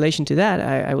 In relation to that,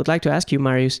 I would like to ask you,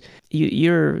 Marius,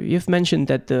 you've mentioned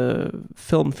that the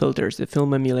film filters, the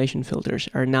film emulation filters,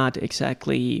 are not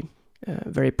exactly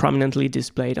very prominently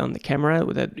displayed on the camera,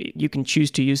 that you can choose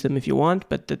to use them if you want,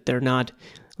 but that they're not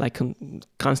like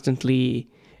constantly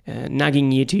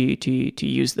nagging you to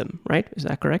use them, right? Is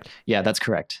that correct? Yeah, that's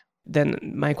correct. Then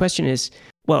my question is,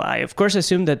 well, I of course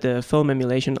assume that the film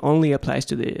emulation only applies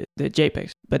to the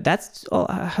JPEGs, but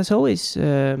has always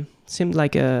seemed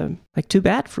like too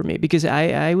bad for me, because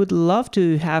I would love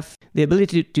to have the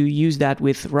ability to use that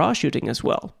with RAW shooting as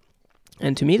well.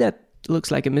 And to me, that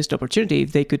looks like a missed opportunity.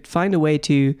 If they could find a way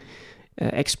to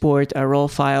export a RAW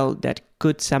file that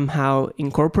could somehow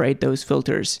incorporate those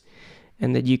filters,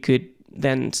 and that you could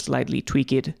then slightly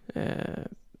tweak it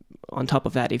on top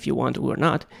of that if you want to or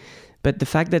not. But the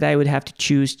fact that I would have to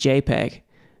choose JPEG,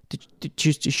 to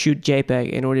choose to shoot JPEG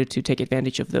in order to take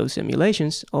advantage of those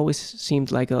emulations, always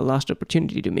seemed like a lost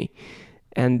opportunity to me.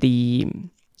 And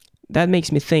that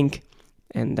makes me think,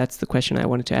 and that's the question I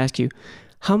wanted to ask you,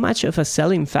 how much of a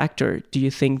selling factor do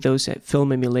you think those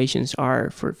film emulations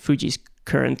are for Fuji's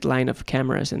current line of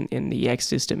cameras and in the X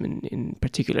system in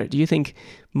particular? Do you think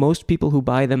most people who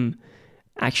buy them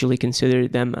actually consider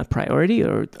them a priority,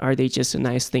 or are they just a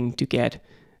nice thing to get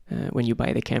when you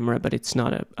buy the camera, but it's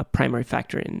not a primary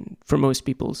factor for most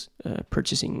people's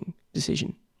purchasing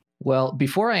decision? Well,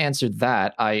 before I answer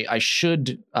that, I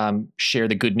should share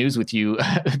the good news with you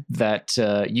that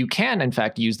you can, in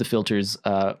fact, use the filters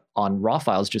on RAW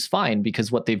files just fine,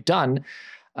 because what they've done,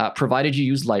 provided you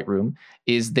use Lightroom,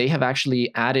 is they have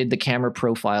actually added the camera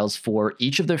profiles for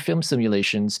each of their film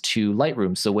simulations to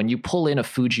Lightroom. So when you pull in a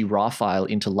Fuji RAW file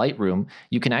into Lightroom,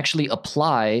 you can actually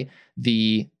apply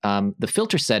the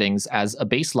filter settings as a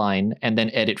baseline and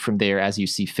then edit from there as you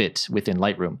see fit within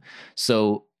Lightroom.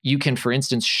 So you can, for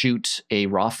instance, shoot a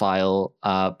RAW file,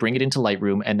 bring it into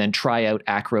Lightroom, and then try out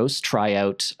Acros, try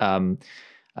out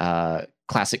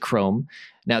Classic Chrome.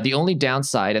 Now, the only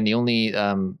downside, and the only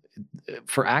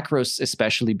for Acros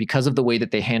especially, because of the way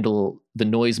that they handle the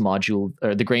noise module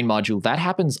or the grain module, that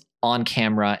happens on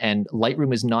camera, and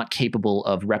Lightroom is not capable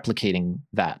of replicating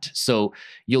that. So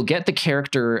you'll get the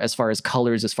character as far as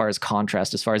colors, as far as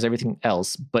contrast, as far as everything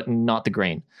else, but not the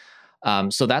grain.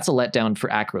 So that's a letdown for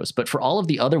Acros. But for all of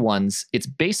the other ones, it's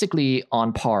basically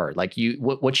on par. Like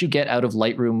what you get out of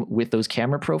Lightroom with those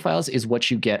camera profiles is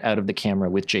what you get out of the camera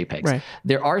with JPEGs. Right.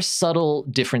 There are subtle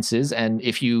differences, and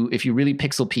if you really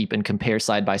pixel peep and compare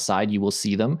side by side, you will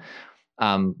see them.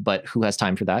 But who has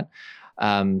time for that?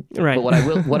 Right. But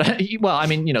well, I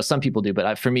mean, some people do,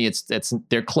 but for me,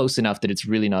 they're close enough that it's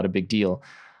really not a big deal.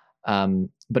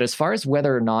 But as far as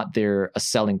whether or not they're a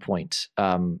selling point,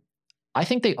 I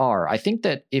think they are. I think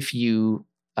that if you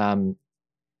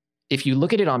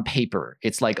look at it on paper,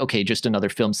 it's like, okay, just another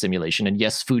film simulation. And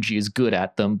yes, Fuji is good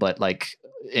at them, but like,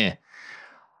 eh.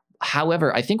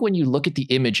 However, I think when you look at the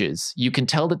images, you can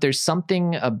tell that there's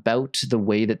something about the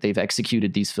way that they've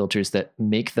executed these filters that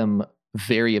make them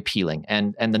very appealing.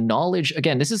 And the knowledge,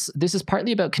 again, this is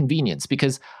partly about convenience,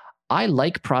 because I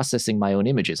like processing my own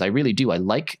images. I really do. I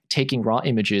like taking raw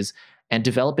images and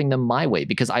developing them my way,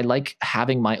 because I like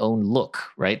having my own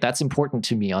look, right? That's important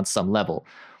to me on some level.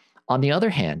 On the other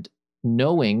hand,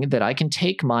 knowing that I can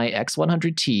take my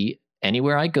X100T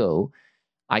anywhere I go,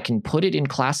 I can put it in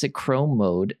classic Chrome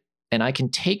mode, and I can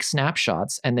take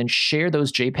snapshots and then share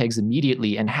those JPEGs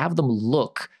immediately and have them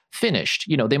look finished.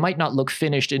 They might not look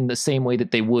finished in the same way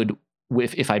that they would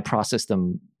if I processed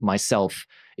them myself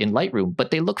in Lightroom,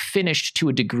 but they look finished to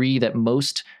a degree that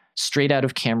most straight out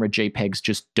of camera JPEGs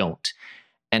just don't.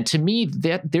 And to me,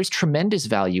 there's tremendous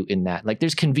value in that. Like,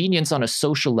 there's convenience on a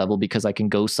social level, because I can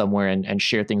go somewhere and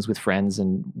share things with friends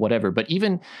and whatever. But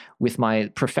even with my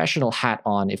professional hat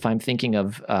on, if I'm thinking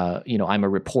of, I'm a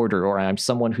reporter, or I'm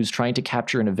someone who's trying to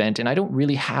capture an event, and I don't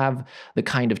really have the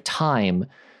kind of time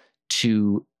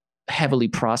to heavily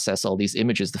process all these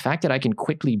images, the fact that I can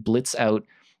quickly blitz out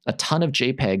a ton of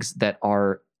JPEGs that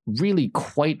are really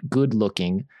quite good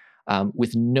looking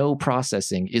with no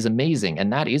processing is amazing.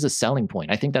 And that is a selling point.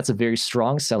 I think that's a very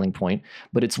strong selling point,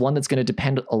 but it's one that's going to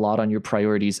depend a lot on your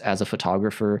priorities as a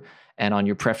photographer and on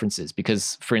your preferences.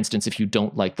 Because, for instance, if you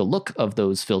don't like the look of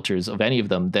those filters, of any of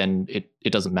them, then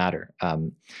it doesn't matter.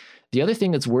 The other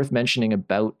thing that's worth mentioning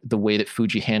about the way that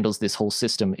Fuji handles this whole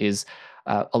system is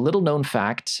a little known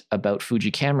fact about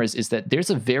Fuji cameras is that there's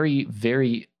a very,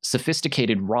 very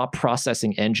sophisticated raw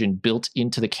processing engine built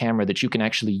into the camera that you can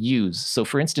actually use. So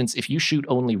for instance, if you shoot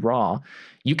only RAW,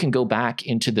 you can go back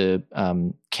into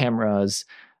the camera's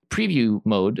preview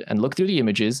mode and look through the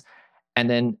images and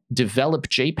then develop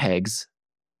JPEGs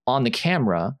on the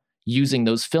camera using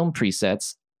those film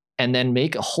presets, and then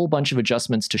make a whole bunch of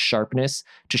adjustments to sharpness,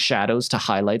 to shadows, to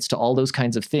highlights, to all those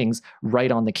kinds of things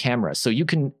right on the camera. So you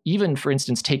can even, for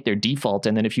instance, take their default,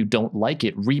 and then if you don't like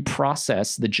it,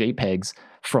 reprocess the JPEGs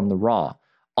from the RAW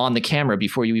on the camera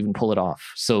before you even pull it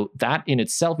off. So that in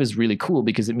itself is really cool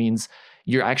because it means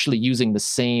you're actually using the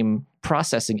same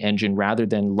processing engine rather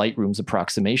than Lightroom's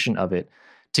approximation of it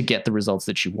to get the results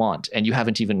that you want. And you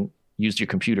haven't even used your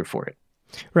computer for it.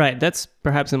 Right. That's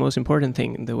perhaps the most important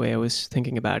thing, the way I was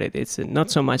thinking about it. It's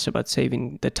not so much about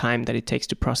saving the time that it takes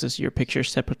to process your pictures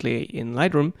separately in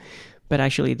Lightroom, but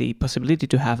actually the possibility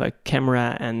to have a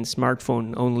camera and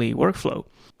smartphone only workflow.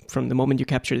 From the moment you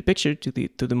capture the picture to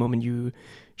the moment you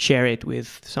share it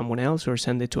with someone else or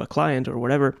send it to a client or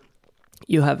whatever,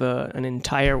 you have an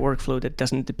entire workflow that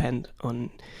doesn't depend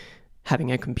on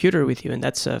having a computer with you. And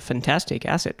that's a fantastic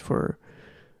asset for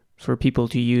people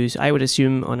to use, I would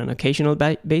assume, on an occasional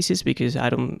basis, because I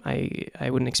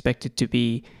wouldn't expect it to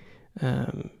be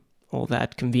all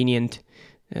that convenient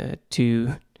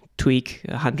to tweak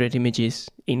 100 images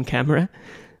in camera.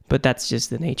 But that's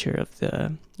just the nature of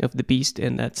the beast,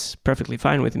 and that's perfectly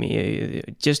fine with me.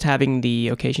 Just having the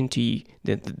occasion to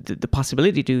the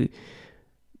possibility to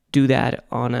do that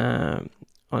on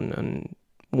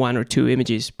one or two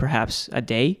images perhaps a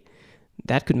day,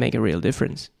 that could make a real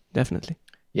difference, definitely.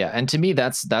 Yeah, and to me,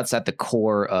 that's at the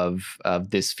core of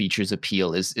this feature's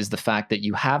appeal is the fact that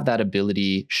you have that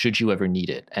ability should you ever need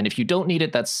it. And if you don't need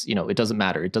it, that's, it doesn't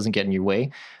matter. It doesn't get in your way.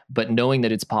 But knowing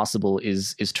that it's possible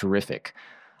is terrific.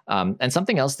 And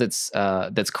something else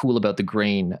that's cool about the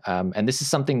grain, and this is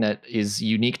something that is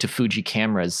unique to Fuji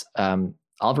cameras.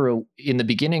 Alvaro, in the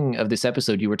beginning of this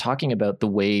episode, you were talking about the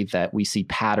way that we see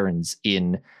patterns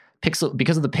in pixel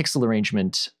because of the pixel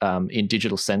arrangement in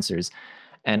digital sensors.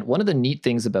 And one of the neat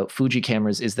things about Fuji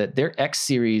cameras is that their X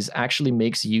series actually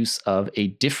makes use of a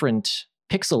different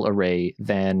pixel array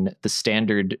than the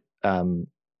standard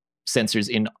sensors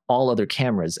in all other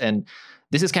cameras. And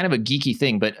this is kind of a geeky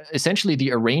thing, but essentially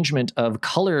the arrangement of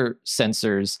color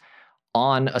sensors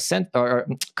on or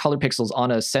color pixels on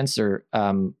a sensor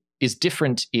is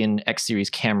different in X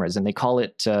series cameras, and they call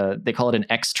it an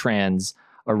X-trans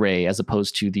array as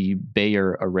opposed to the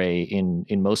Bayer array in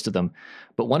most of them.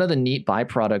 But one of the neat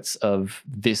byproducts of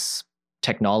this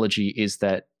technology is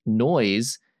that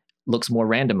noise looks more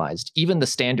randomized. Even the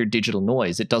standard digital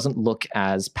noise, it doesn't look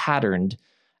as patterned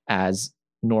as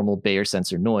normal Bayer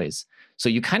sensor noise. So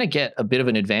you kind of get a bit of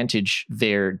an advantage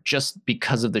there just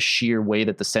because of the sheer way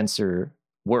that the sensor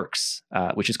works,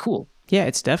 which is cool. Yeah,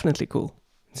 it's definitely cool.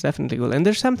 And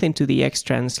there's something to the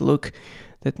X-trans look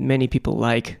that many people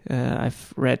like.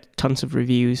 I've read tons of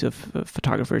reviews of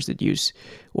photographers that use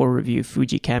or review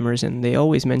Fuji cameras, and they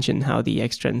always mention how the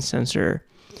X-trans sensor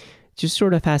just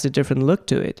sort of has a different look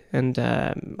to it. And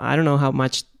I don't know how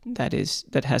much that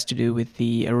has to do with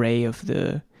the array of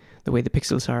the way the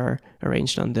pixels are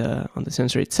arranged on the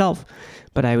sensor itself,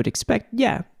 but I would expect,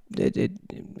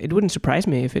 it wouldn't surprise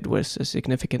me if it was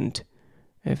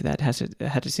if that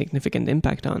had a significant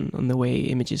impact on the way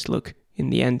images look in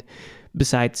the end,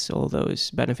 besides all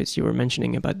those benefits you were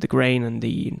mentioning about the grain and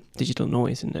the digital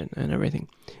noise and everything.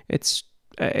 It's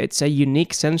a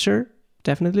unique sensor,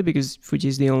 definitely, because Fuji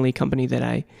is the only company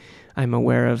that I'm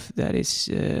aware of that is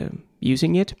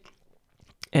using it.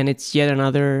 And it's yet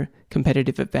another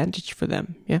competitive advantage for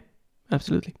them. Yeah,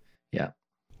 absolutely. Yeah.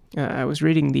 I was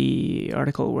reading the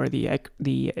article where the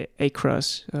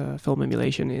Acros film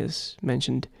emulation is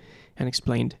mentioned and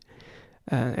explained.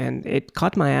 And it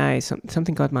caught my eye,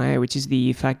 something caught my eye, which is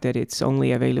the fact that it's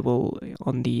only available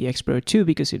on the X Pro 2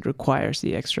 because it requires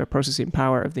the extra processing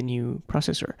power of the new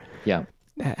processor. Yeah.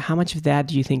 How much of that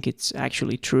do you think it's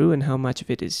actually true, and how much of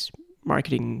it is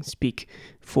marketing speak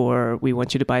for we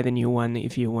want you to buy the new one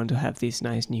if you want to have this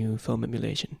nice new film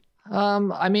emulation?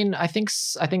 I mean, I think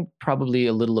probably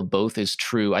a little of both is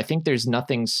true. I think there's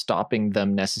nothing stopping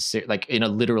them necessarily, like in a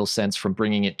literal sense, from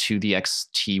bringing it to the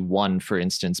XT1, for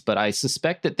instance. But I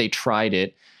suspect that they tried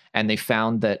it and they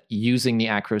found that using the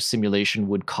Acros simulation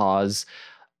would cause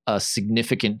a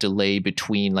significant delay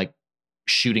between like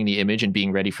shooting the image and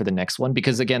being ready for the next one.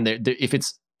 Because again, if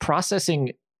it's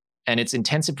processing and it's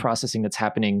intensive processing that's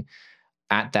happening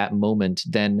at that moment,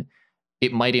 then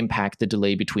it might impact the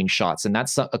delay between shots. And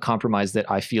that's a compromise that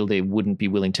I feel they wouldn't be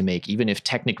willing to make, even if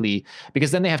technically, because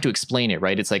then they have to explain it,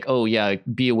 right? It's like, oh yeah,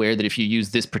 be aware that if you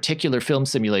use this particular film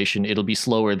simulation, it'll be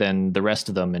slower than the rest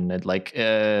of them. And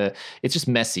it's just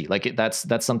messy. Like that's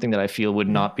something that I feel would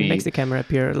not be... It makes the camera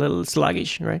appear a little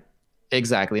sluggish, right?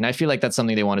 Exactly. And I feel like that's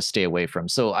something they want to stay away from.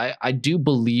 So I do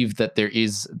believe that there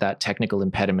is that technical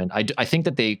impediment. I think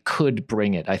that they could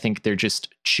bring it. I think they're just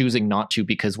choosing not to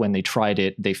because when they tried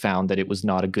it, they found that it was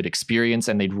not a good experience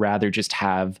and they'd rather just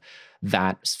have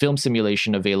that film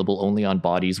simulation available only on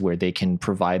bodies where they can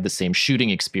provide the same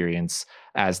shooting experience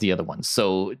as the other ones.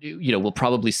 So, we'll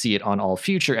probably see it on all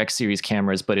future X series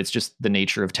cameras, but it's just the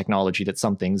nature of technology that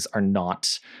some things are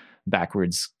not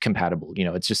backwards compatible.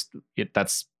 It's just,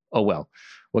 that's... oh well,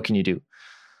 what can you do?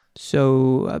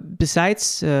 So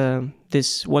besides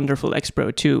this wonderful X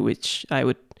Pro 2, which I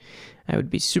would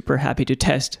be super happy to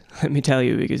test, let me tell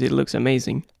you, because it looks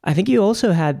amazing. I think you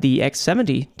also had the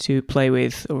X70 to play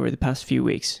with over the past few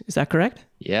weeks. Is that correct?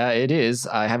 Yeah, it is.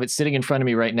 I have it sitting in front of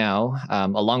me right now,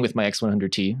 along with my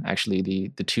X100T, actually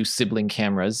the two sibling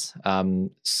cameras.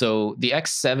 So the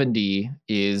X70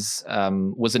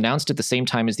 was announced at the same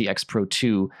time as the X Pro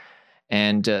 2.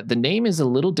 And the name is a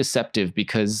little deceptive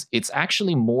because it's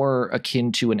actually more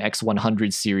akin to an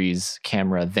X100 series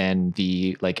camera than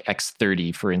the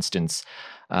X30, for instance.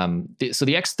 So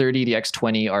the X30, the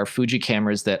X20 are Fuji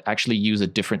cameras that actually use a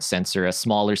different sensor, a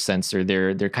smaller sensor.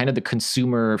 They're kind of the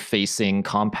consumer-facing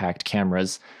compact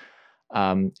cameras.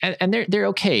 And they're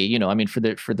okay, I mean, for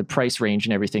the price range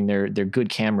and everything, they're good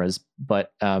cameras.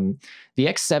 But the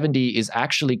X70 is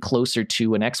actually closer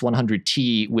to an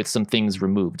X100T with some things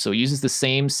removed. So it uses the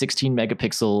same 16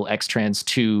 megapixel X-Trans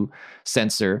 2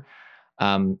 sensor.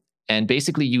 And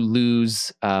basically you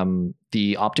lose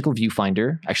the optical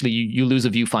viewfinder. Actually, you lose a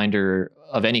viewfinder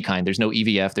of any kind. There's no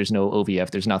EVF, there's no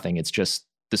OVF, there's nothing. It's just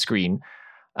the screen.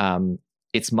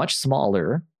 It's much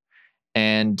smaller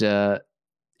and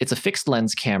it's a fixed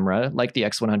lens camera like the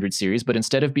X100 series, but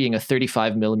instead of being a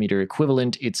 35 millimeter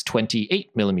equivalent, it's 28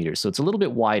 millimeters. So it's a little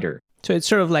bit wider. So it's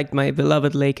sort of like my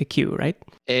beloved Leica Q, right?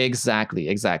 Exactly.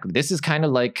 This is kind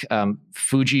of like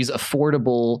Fuji's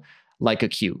affordable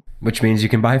Leica Q. Which means you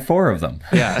can buy 4 of them.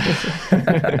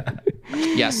 Yeah.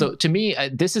 Yeah. So to me,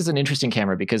 this is an interesting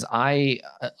camera because I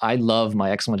love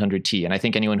my X100T. And I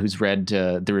think anyone who's read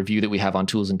the review that we have on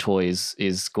Tools and Toys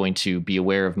is going to be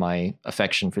aware of my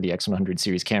affection for the X100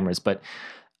 series cameras. But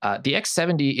the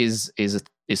X70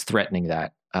 is threatening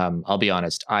that. I'll be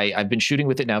honest. I've been shooting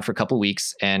with it now for a couple of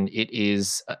weeks, and it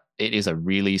is a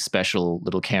really special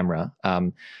little camera.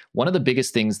 One of the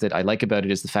biggest things that I like about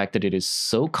it is the fact that it is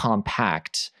so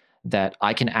compact that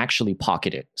I can actually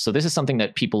pocket it. So this is something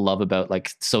that people love about like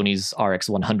Sony's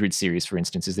RX100 series, for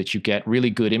instance, is that you get really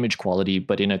good image quality,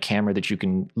 but in a camera that you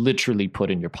can literally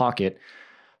put in your pocket.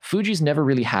 Fuji's never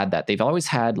really had that. They've always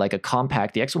had like a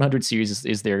compact, the X100 series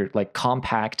is their like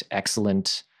compact,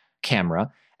 excellent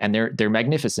camera, and they're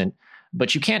magnificent,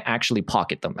 but you can't actually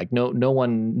pocket them. Like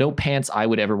no pants I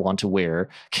would ever want to wear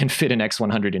can fit an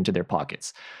X100 into their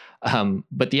pockets.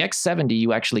 But the X70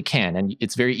 you actually can, and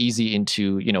it's very easy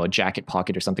into, a jacket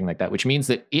pocket or something like that, which means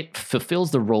that it fulfills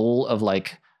the role of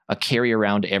like a carry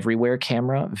around everywhere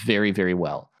camera very, very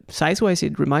well. Size-wise,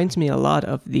 it reminds me a lot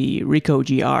of the Ricoh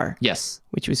GR. Yes.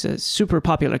 Which was a super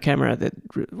popular camera that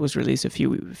was released a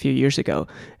few years ago.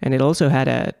 And it also had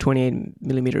a 28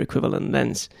 millimeter equivalent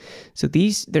lens. So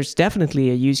there's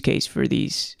definitely a use case for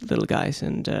these little guys.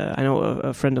 And I know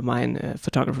a friend of mine, a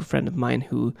photographer friend of mine,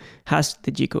 who has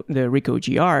the Ricoh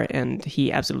GR, and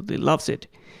he absolutely loves it.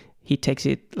 He takes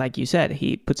it, like you said,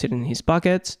 he puts it in his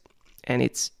pocket,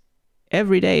 and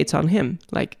every day it's on him.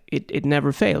 Like it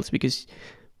never fails, because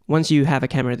once you have a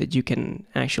camera that you can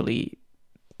actually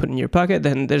put in your pocket,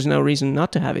 then there's no reason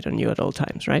not to have it on you at all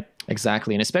times, right?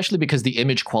 Exactly. And especially because the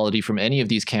image quality from any of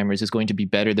these cameras is going to be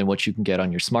better than what you can get on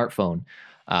your smartphone.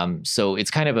 So it's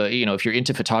kind of if you're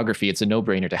into photography, it's a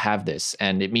no-brainer to have this.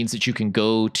 And it means that you can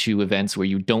go to events where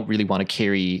you don't really want to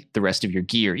carry the rest of your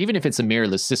gear. Even if it's a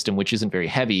mirrorless system, which isn't very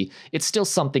heavy, it's still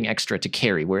something extra to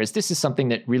carry. Whereas this is something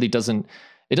that really doesn't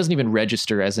even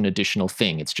register as an additional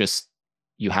thing. It's just,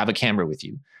 you have a camera with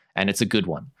you, and it's a good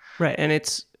one. Right, and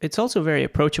it's also very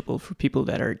approachable for people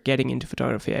that are getting into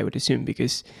photography, I would assume,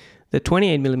 because the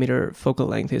 28 millimeter focal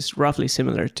length is roughly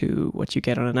similar to what you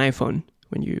get on an iPhone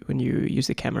when you use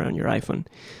the camera on your iPhone.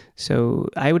 So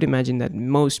I would imagine that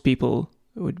most people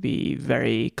would be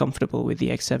very comfortable with the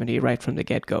X70 right from the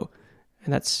get-go.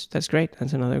 And that's great.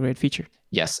 That's another great feature.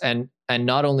 Yes, and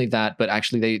not only that, but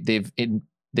actually they've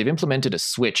implemented a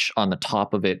switch on the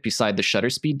top of it beside the shutter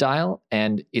speed dial,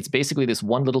 and it's basically this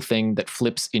one little thing that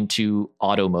flips into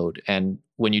auto mode. And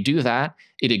when you do that,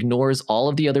 it ignores all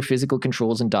of the other physical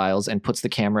controls and dials and puts the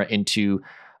camera into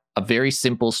a very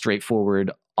simple,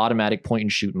 straightforward automatic point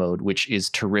and shoot mode, which is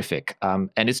terrific. And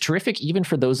it's terrific even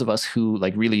for those of us who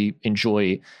like really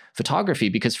enjoy photography,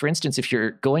 because for instance, if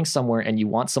you're going somewhere and you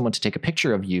want someone to take a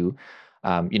picture of you,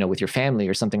 with your family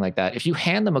or something like that, if you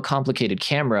hand them a complicated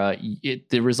camera,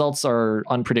 the results are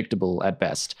unpredictable at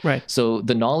best. Right. So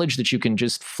the knowledge that you can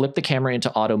just flip the camera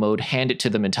into auto mode, hand it to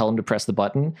them and tell them to press the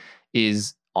button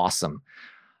is awesome.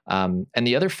 And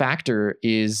the other factor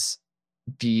is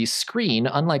the screen,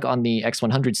 unlike on the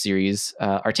X100 series,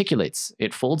 articulates.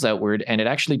 It folds outward and it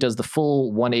actually does the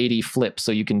full 180 flip.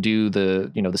 So you can do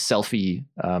the selfie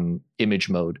image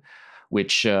mode,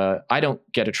 which I don't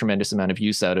get a tremendous amount of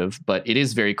use out of, but it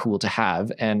is very cool to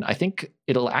have. And I think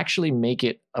it'll actually make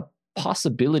it a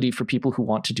possibility for people who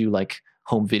want to do like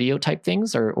home video type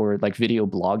things or like video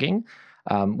blogging,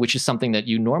 which is something that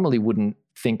you normally wouldn't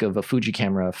think of a Fuji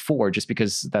camera for, just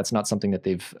because that's not something that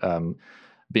they've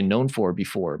been known for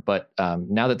before. But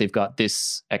now that they've got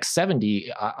this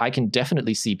X70, I can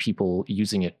definitely see people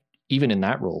using it even in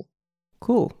that role.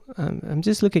 Cool. I'm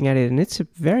just looking at it, and it's a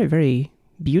very, very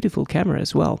beautiful camera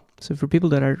as well. So for people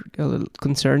that are a little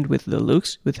concerned with the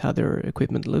looks, with how their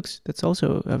equipment looks, that's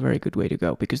also a very good way to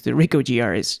go, because the Ricoh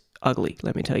GR is ugly,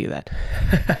 let me tell you that.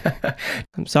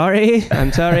 I'm sorry.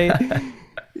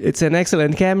 It's an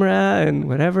excellent camera and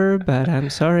whatever, but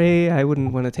I'm sorry, I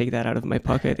wouldn't want to take that out of my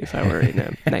pocket if I were in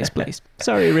a nice place.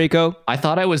 Sorry, Ricoh. I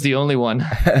thought I was the only one.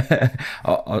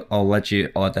 I'll let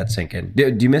that sink in.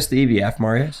 Do you miss the EVF,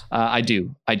 Marius? I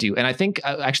do. And I think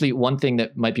actually one thing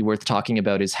that might be worth talking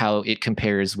about is how it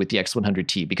compares with the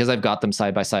X100T, because I've got them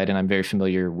side by side and I'm very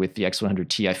familiar with the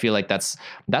X100T. I feel like that's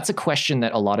a question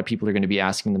that a lot of people are going to be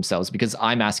asking themselves, because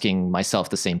I'm asking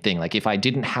myself the same thing. Like if I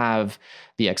didn't have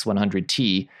the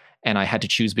X100T and I had to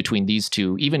choose between these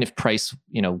two, even if price,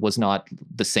 was not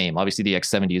the same, obviously the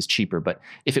X70 is cheaper, but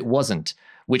if it wasn't,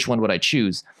 which one would I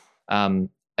choose? And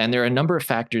there are a number of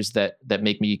factors that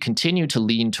make me continue to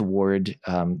lean toward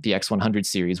the X100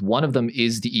 series. One of them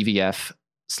is the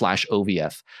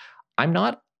EVF/OVF. I'm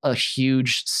not a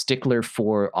huge stickler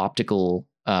for optical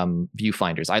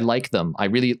viewfinders. I like them. I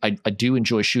do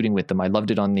enjoy shooting with them. I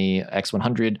loved it on the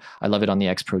X100. I love it on the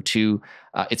X Pro 2.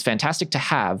 It's fantastic to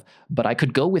have, but I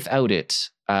could go without it.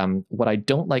 What I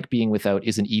don't like being without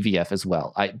is an EVF as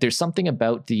well. There's something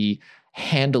about the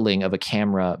handling of a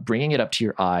camera, bringing it up to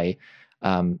your eye.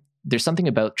 There's something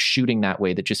about shooting that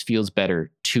way that just feels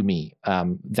better to me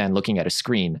than looking at a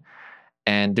screen.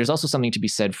 And there's also something to be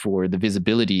said for the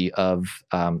visibility of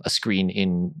a screen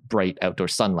in bright outdoor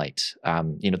sunlight.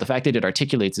 The fact that it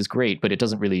articulates is great, but it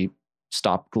doesn't really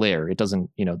stop glare. It doesn't,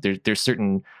 there's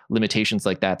certain limitations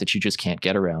like that you just can't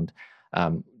get around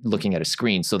looking at a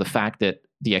screen. So the fact that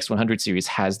the X100 series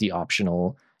has the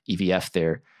optional EVF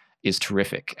there is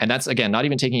terrific. And that's, again, not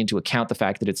even taking into account the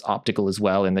fact that it's optical as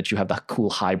well and that you have the cool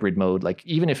hybrid mode. Like,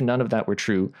 even if none of that were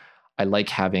true, I like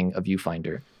having a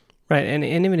viewfinder. Right, and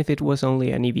even if it was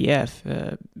only an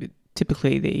EVF,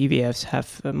 typically the EVFs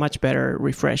have a much better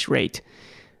refresh rate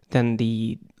than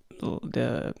the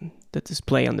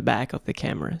display on the back of the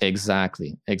camera.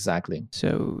 Exactly.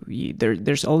 So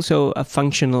there's also a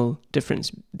functional difference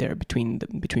there between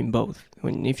both.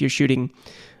 If you're shooting,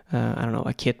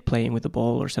 a kid playing with a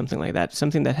ball or something like that,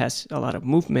 something that has a lot of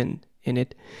movement in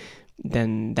it,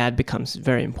 then that becomes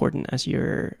very important as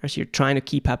you're trying to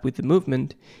keep up with the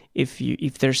movement. If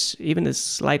there's even the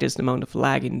slightest amount of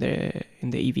lag in the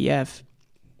EVF,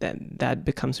 then that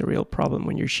becomes a real problem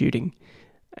when you're shooting.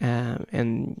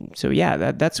 And so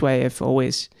that's why I've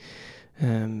always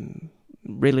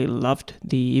really loved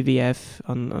the EVF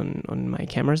on my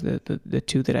cameras, the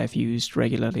two that I've used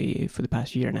regularly for the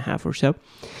past year and a half or so.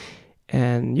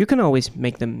 And you can always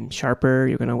make them sharper,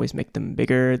 you can always make them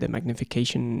bigger, the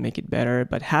magnification, make it better.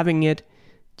 But having it,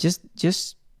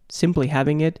 just simply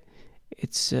having it,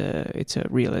 it's a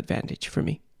real advantage for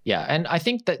me. Yeah, and I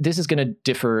think that this is going to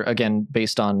differ, again,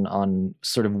 based on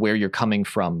sort of where you're coming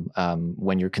from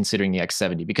when you're considering the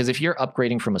X70. Because if you're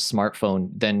upgrading from a smartphone,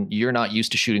 then you're not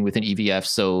used to shooting with an EVF,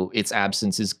 so its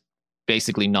absence is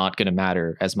basically not going to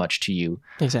matter as much to you.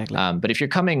 Exactly. But if you're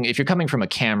coming from a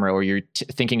camera, or you're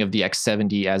thinking of the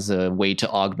X70 as a way to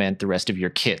augment the rest of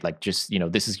your kit, like just,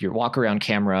 this is your walk around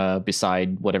camera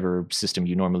beside whatever system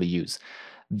you normally use,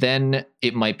 then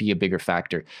it might be a bigger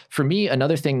factor. For me,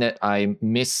 another thing that I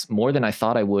miss more than I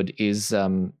thought I would is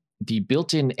the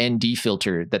built-in ND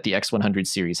filter that the X100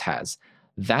 series has.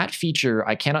 That feature,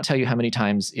 I cannot tell you how many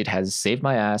times it has saved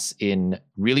my ass in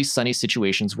really sunny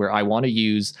situations where I want to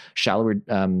use shallower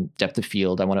depth of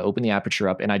field. I want to open the aperture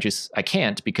up, and I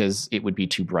can't because it would be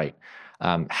too bright.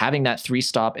 Having that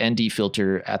 3-stop ND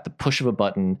filter at the push of a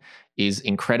button is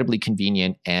incredibly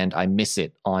convenient, and I miss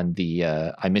it on the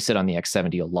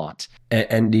X70 a lot.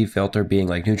 ND filter being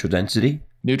like neutral density?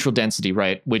 Neutral density,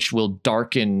 right, which will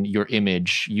darken your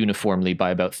image uniformly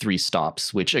by about 3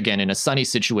 stops, which again, in a sunny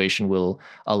situation, will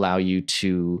allow you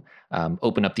to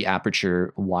open up the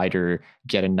aperture wider,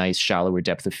 get a nice shallower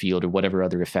depth of field, or whatever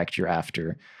other effect you're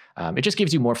after. It just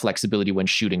gives you more flexibility when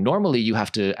shooting. Normally, you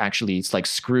have to actually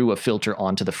screw a filter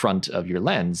onto the front of your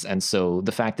lens, and so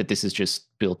the fact that this is just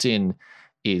built in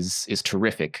is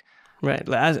terrific. Right,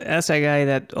 as a guy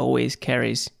that always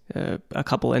carries a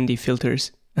couple ND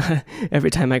filters.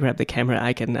 Every time I grab the camera,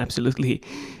 I can absolutely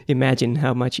imagine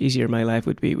how much easier my life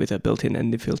would be with a built-in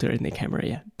ND filter in the camera.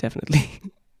 Yeah, definitely.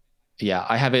 Yeah,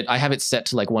 I have it set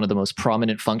to one of the most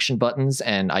prominent function buttons,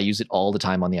 and I use it all the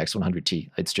time on the X100T.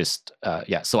 It's just,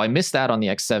 so I miss that on the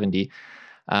X70.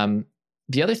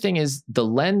 The other thing is the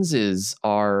lenses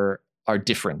are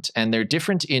different, and they're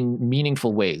different in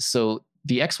meaningful ways. So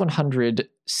the X100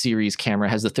 series camera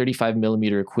has the 35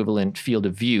 millimeter equivalent field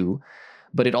of view,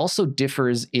 but it also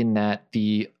differs in that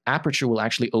the aperture will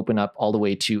actually open up all the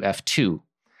way to f2.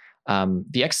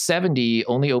 The X70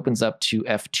 only opens up to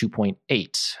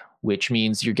f2.8, which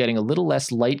means you're getting a little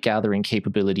less light gathering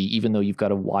capability, even though you've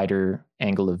got a wider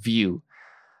angle of view.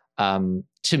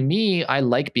 To me, I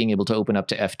like being able to open up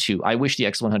to f2. I wish the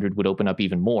X100 would open up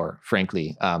even more,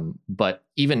 frankly. But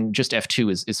even just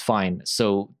f2 is fine.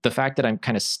 So the fact that I'm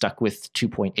kind of stuck with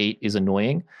 2.8 is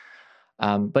annoying.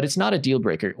 But it's not a deal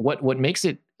breaker. What makes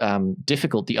it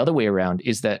difficult the other way around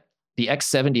is that the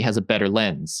X70 has a better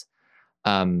lens.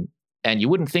 And you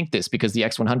wouldn't think this because the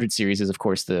X100 series is, of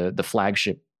course, the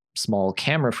flagship small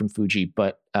camera from Fuji.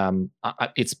 But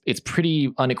it's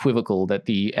pretty unequivocal that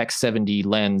the X70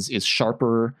 lens is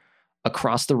sharper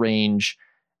across the range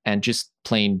and just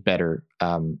plain better.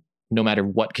 No matter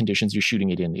what conditions you're shooting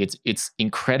it in, it's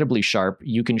incredibly sharp.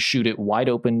 You can shoot it wide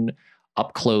open,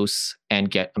 up close,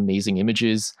 and get amazing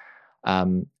images,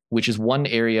 which is one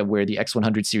area where the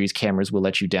X100 series cameras will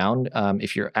let you down.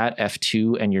 If you're at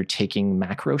f2 and you're taking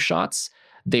macro shots,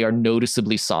 they are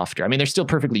noticeably softer. I mean, they're still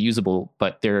perfectly usable,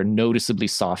 but they're noticeably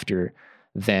softer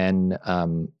than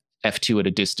f2 at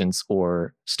a distance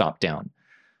or stop down.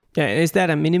 Yeah, is that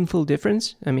a meaningful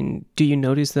difference? I mean, do you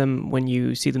notice them when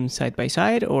you see them side by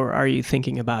side, or are you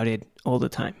thinking about it all the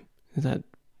time? Is that...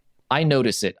 I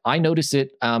notice it.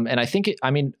 And I think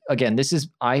again,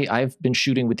 I've been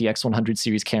shooting with the X100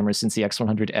 series camera since the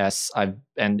X100S.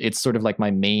 And it's sort of like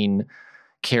my main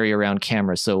carry around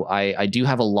camera. So I do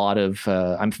have a lot of,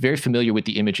 I'm very familiar with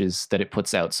the images that it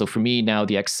puts out. So for me now,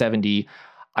 the X70,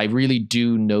 I really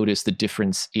do notice the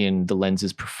difference in the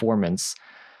lens's performance.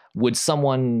 Would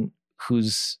someone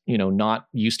who's, not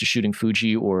used to shooting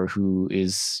Fuji, or who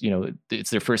is, it's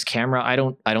their first camera, I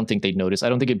don't think they'd notice. I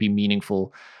don't think it'd be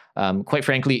meaningful. Quite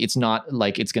frankly, it's not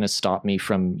like it's going to stop me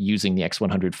from using the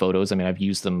X100 photos. I mean, I've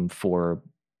used them for,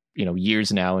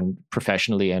 years now, and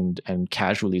professionally and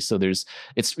casually. So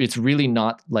it's really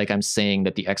not like I'm saying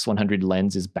that the X100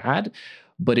 lens is bad,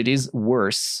 but it is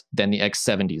worse than the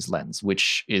X70's lens,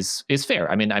 which is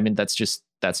fair. I mean, that's just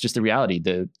the reality.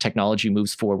 The technology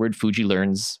moves forward. Fuji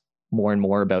learns more and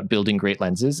more about building great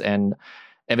lenses, and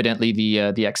evidently the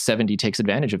X70 takes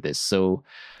advantage of this. So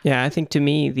yeah, I think to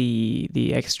me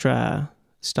the extra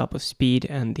stop of speed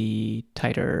and the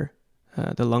tighter,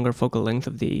 the longer focal length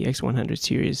of the X100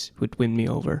 series would win me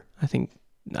over. I think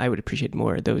I would appreciate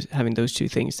more having those two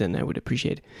things than I would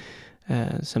appreciate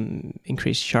some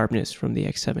increased sharpness from the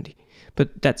X70.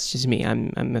 But that's just me.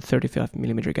 I'm a 35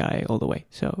 millimeter guy all the way,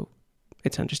 so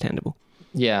it's understandable.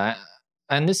 Yeah.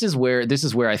 And this is where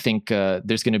I think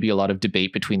there's going to be a lot of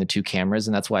debate between the two cameras,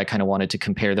 and that's why I kind of wanted to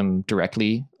compare them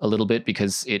directly a little bit,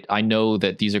 because I know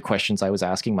that these are questions I was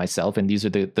asking myself, and these are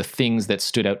the things that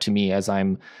stood out to me as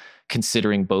I'm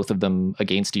considering both of them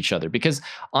against each other. Because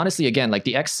honestly, again, like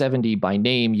the X70 by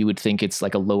name, you would think it's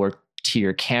like a lower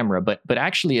tier camera, but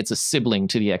actually it's a sibling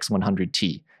to the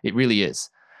X100T. It really is.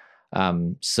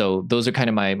 So those are kind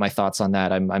of my thoughts on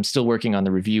that. I'm still working on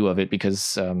the review of it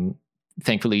because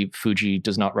thankfully, Fuji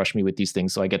does not rush me with these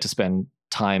things, so I get to spend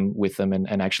time with them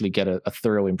and actually get a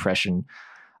thorough impression.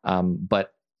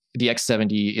 But the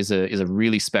X70 is a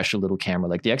really special little camera.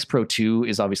 Like the X Pro 2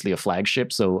 is obviously a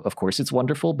flagship, so of course it's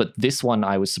wonderful. But this one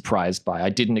I was surprised by. I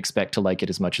didn't expect to like it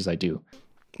as much as I do.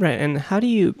 Right. And how do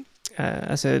you,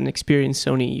 as an experienced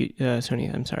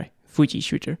Fuji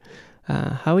shooter,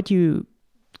 how would you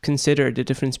consider the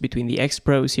difference between the X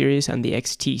Pro series and the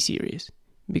XT series?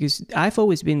 Because I've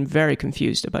always been very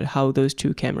confused about how those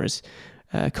two cameras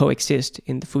coexist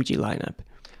in the Fuji lineup.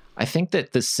 I think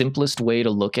that the simplest way to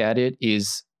look at it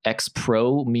is X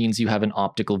Pro means you have an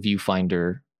optical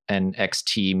viewfinder and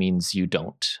XT means you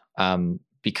don't.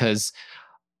 Because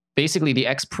basically the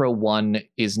X Pro 1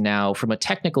 is now, from a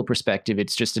technical perspective,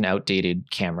 it's just an outdated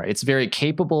camera. It's very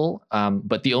capable,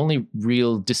 but the only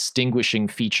real distinguishing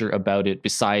feature about it,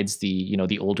 besides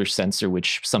the older sensor,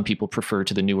 which some people prefer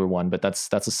to the newer one, but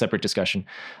that's a separate discussion.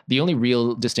 The only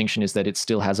real distinction is that it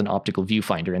still has an optical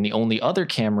viewfinder, and the only other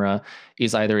camera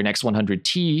is either an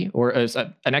X100T or an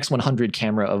X100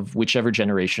 camera of whichever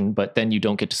generation, but then you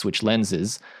don't get to switch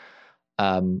lenses.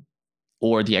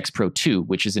 Or the X Pro 2,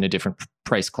 which is in a different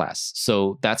price class.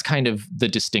 So that's kind of the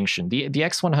distinction. The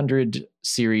X100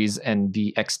 series and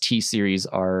the XT series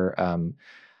are,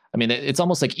 it's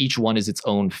almost like each one is its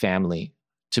own family,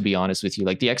 to be honest with you.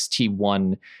 Like the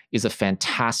XT1 is a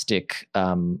fantastic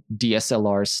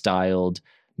DSLR-styled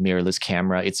mirrorless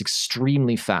camera. It's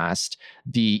extremely fast.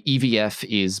 The EVF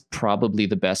is probably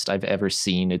the best I've ever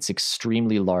seen. It's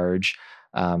extremely large.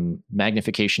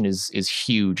 Magnification is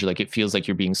huge. Like it feels like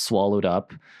you're being swallowed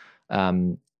up.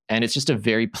 And it's just a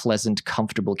very pleasant,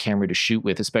 comfortable camera to shoot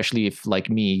with, especially if, like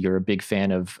me, you're a big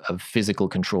fan of physical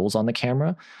controls on the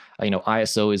camera.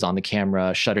 ISO is on the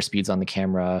camera, shutter speed's on the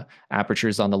camera, aperture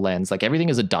is on the lens. Like everything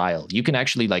is a dial. You can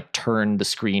actually like turn the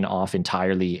screen off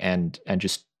entirely and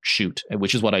just shoot,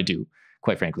 which is what I do,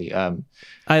 quite frankly.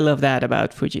 I love that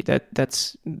about Fuji.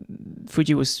 That's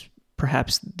Fuji was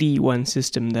perhaps the one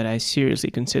system that I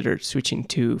seriously considered switching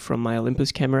to from my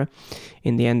Olympus camera.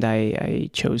 In the end,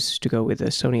 I chose to go with the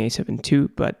Sony A7 II,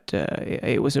 but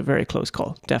it was a very close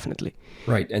call, definitely.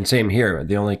 Right, and same here.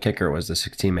 The only kicker was the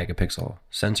 16 megapixel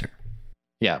sensor.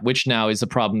 Yeah, which now is a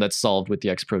problem that's solved with the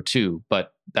X Pro 2,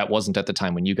 but that wasn't at the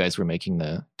time when you guys were making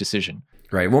the decision.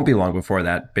 Right, it won't be long before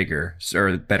that bigger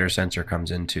or better sensor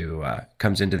comes into the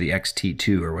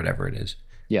XT2 or whatever it is.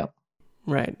 Yeah.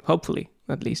 Right, hopefully,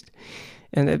 at least.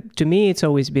 And to me, it's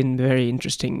always been very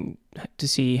interesting to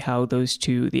see how those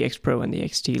two, the X Pro and the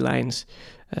XT lines,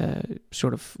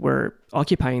 sort of were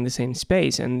occupying the same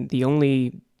space. And the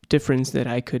only difference that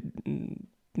I could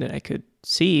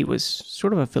see was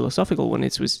sort of a philosophical one.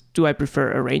 It was, do I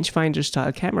prefer a rangefinder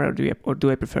style camera or do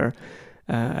I prefer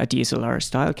a DSLR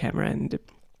style camera? And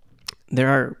there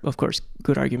are, of course,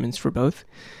 good arguments for both.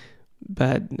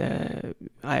 But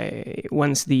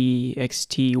once the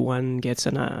XT1 gets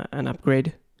an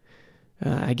upgrade,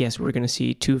 I guess we're going to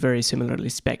see two very similarly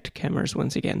spec'd cameras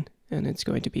once again, and it's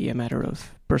going to be a matter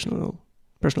of personal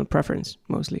preference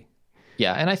mostly.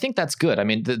 Yeah, and I think that's good. I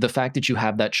mean, the fact that you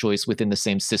have that choice within the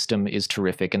same system is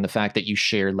terrific, and the fact that you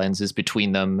share lenses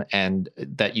between them and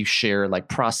that you share like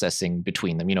processing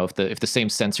between them. If the same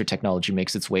sensor technology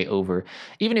makes its way over,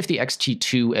 even if the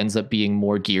XT2 ends up being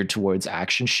more geared towards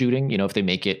action shooting, if they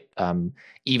make it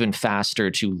even faster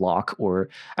to lock, or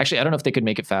actually, I don't know if they could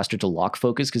make it faster to lock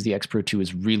focus because the X Pro 2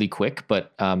 is really quick,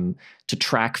 but to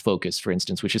track focus, for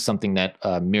instance, which is something that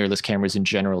mirrorless cameras in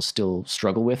general still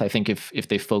struggle with. I think if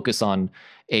they focus on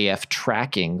AF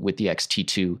tracking with the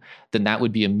XT2, then that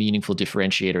would be a meaningful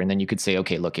differentiator. And then you could say,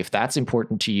 okay, look, if that's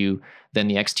important to you, then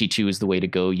the XT2 is the way to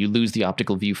go. You lose the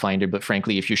optical viewfinder, but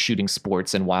frankly, if you're shooting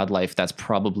sports and wildlife, that's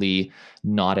probably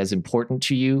not as important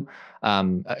to you.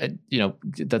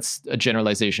 That's a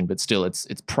generalization, but still, it's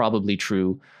probably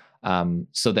true.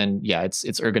 So then, yeah, it's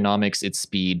ergonomics, it's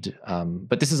speed.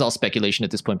 But this is all speculation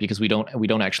at this point because we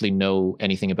don't actually know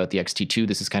anything about the XT2.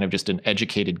 This is kind of just an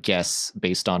educated guess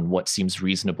based on what seems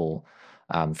reasonable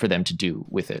for them to do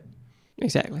with it.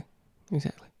 Exactly.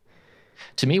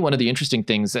 To me, one of the interesting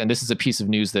things, and this is a piece of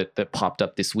news that popped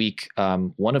up this week,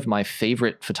 one of my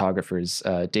favorite photographers,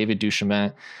 David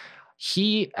Duchemin,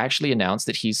 he actually announced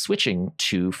that he's switching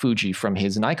to Fuji from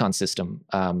his Nikon system.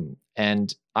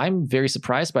 And I'm very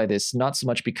surprised by this, not so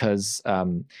much because,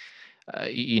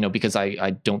 because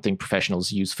I don't think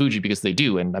professionals use Fuji, because they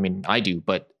do. And I mean, I do.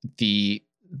 But the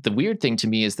weird thing to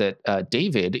me is that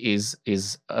David is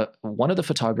one of the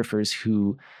photographers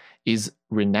who is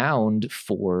renowned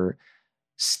for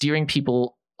steering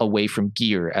people away from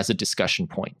gear as a discussion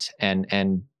point.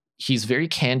 And he's very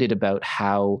candid about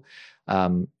how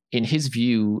in his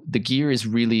view, the gear is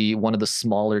really one of the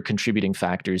smaller contributing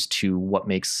factors to what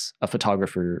makes a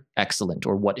photographer excellent,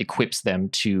 or what equips them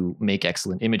to make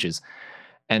excellent images.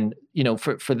 And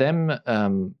for them,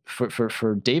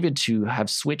 for David to have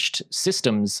switched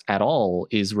systems at all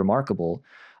is remarkable.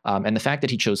 And the fact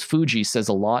that he chose Fuji says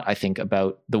a lot, I think,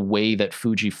 about the way that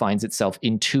Fuji finds itself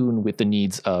in tune with the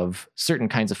needs of certain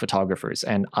kinds of photographers.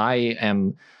 And I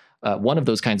am one of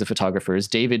those kinds of photographers.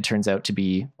 David turns out to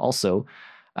be also.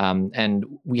 And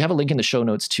we have a link in the show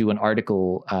notes to an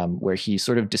article where he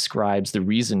sort of describes the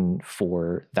reason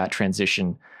for that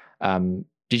transition.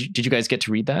 Did you guys get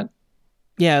to read that?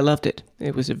 Yeah, I loved it.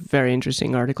 It was a very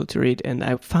interesting article to read, and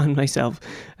I found myself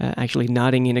actually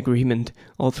nodding in agreement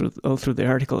all through the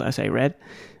article as I read,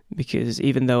 because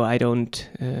even though I don't,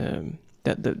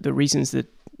 the reasons that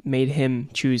made him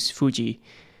choose Fuji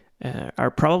are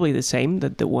probably the same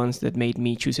that the ones that made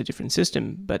me choose a different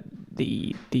system, but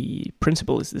the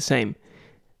principle is the same.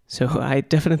 So I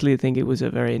definitely think it was a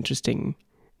very interesting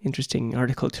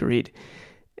article to read,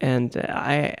 and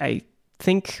I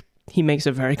think he makes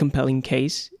a very compelling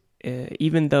case.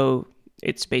 Even though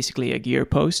it's basically a gear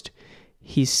post,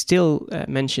 he still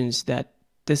mentions that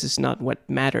this is not what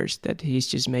matters, that he's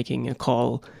just making a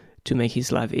call to make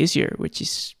his life easier, which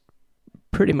is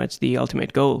pretty much the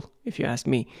ultimate goal, if you ask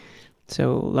me.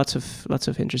 So lots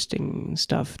of interesting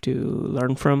stuff to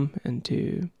learn from and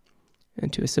to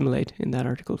assimilate in that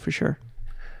article for sure.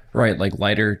 Right, like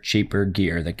lighter, cheaper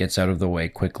gear that gets out of the way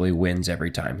quickly wins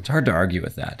every time. It's hard to argue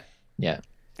with that. Yeah.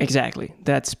 Exactly.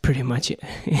 That's pretty much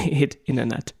it in a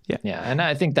nut. Yeah. Yeah, and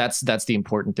I think that's the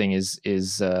important thing is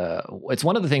it's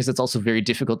one of the things that's also very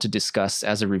difficult to discuss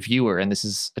as a reviewer, and this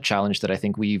is a challenge that I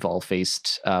think we've all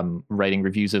faced writing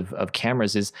reviews of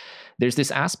cameras, is there's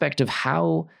this aspect of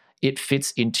how it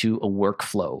fits into a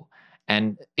workflow.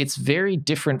 And it's very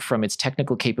different from its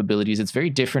technical capabilities. It's very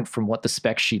different from what the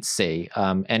spec sheets say.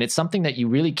 And it's something that you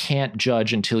really can't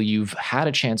judge until you've had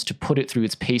a chance to put it through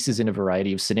its paces in a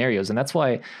variety of scenarios. And that's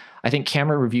why I think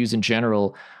camera reviews in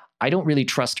general, I don't really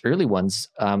trust early ones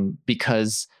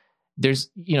because there's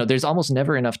almost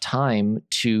never enough time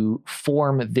to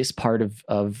form this part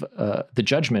of the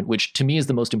judgment, which to me is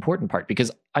the most important part. Because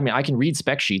I can read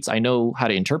spec sheets, I know how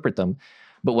to interpret them.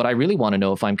 But what I really want to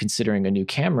know if I'm considering a new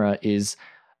camera is,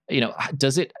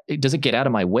 does it get out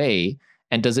of my way,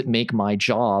 and does it make my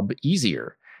job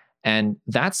easier? And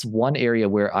that's one area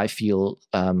where I feel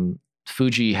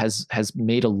Fuji has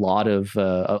made a lot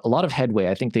of headway.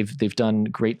 I think they've done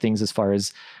great things as far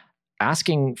as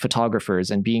asking photographers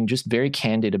and being just very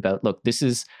candid about, look, this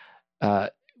is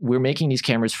we're making these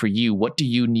cameras for you. What do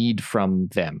you need from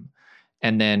them?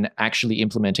 And then actually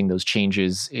implementing those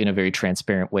changes in a very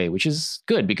transparent way, which is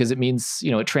good because it means,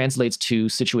 it translates to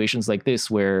situations like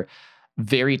this where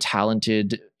very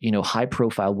talented, high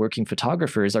profile working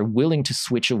photographers are willing to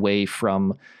switch away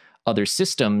from other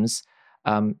systems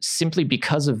simply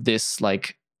because of this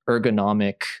like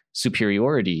ergonomic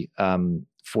superiority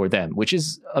for them, which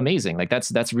is amazing. Like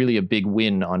that's really a big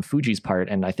win on Fuji's part.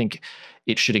 And I think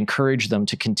it should encourage them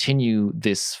to continue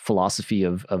this philosophy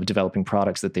of developing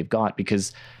products that they've got,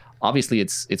 because obviously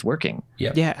it's working.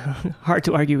 Yep. Yeah. Hard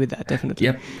to argue with that, definitely.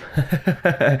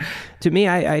 Yep. To me,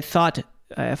 I found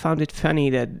it funny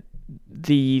that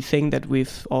the thing that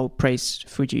we've all praised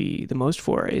Fuji the most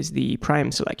for is the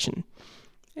prime selection.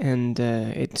 And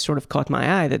it sort of caught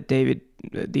my eye that David,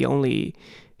 he only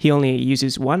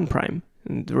uses one prime,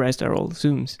 and the rest are all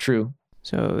zooms. True.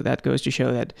 So that goes to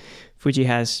show that Fuji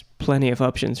has plenty of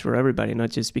options for everybody, not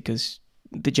just because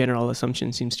the general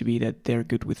assumption seems to be that they're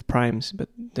good with primes, but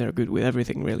they're good with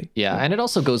everything, really. Yeah, and it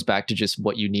also goes back to just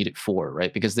what you need it for,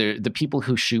 right? Because the people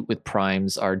who shoot with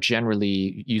primes are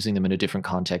generally using them in a different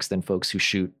context than folks who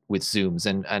shoot with zooms.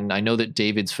 And I know that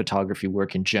David's photography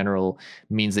work in general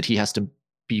means that he has to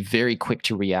be very quick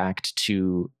to react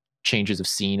to changes of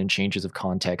scene and changes of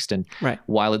context. And right.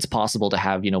 While it's possible to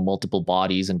have, multiple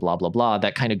bodies and blah, blah, blah,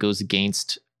 that kind of goes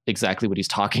against exactly what he's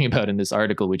talking about in this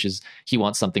article, which is he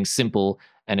wants something simple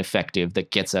and effective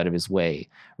that gets out of his way.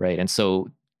 Right. And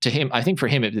so to him, I think for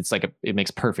him, it's like it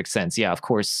makes perfect sense. Yeah, of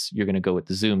course you're going to go with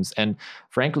the zooms. And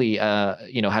frankly,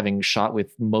 having shot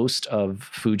with most of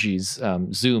Fuji's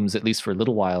zooms, at least for a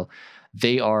little while,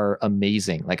 they are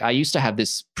amazing. Like I used to have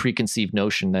this preconceived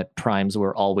notion that primes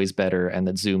were always better and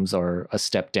that zooms are a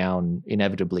step down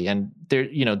inevitably. And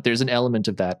there's an element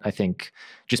of that, I think,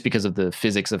 just because of the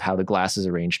physics of how the glass is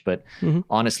arranged. But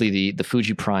honestly, the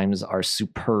Fuji primes are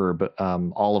superb,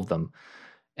 all of them.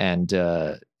 And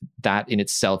that in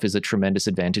itself is a tremendous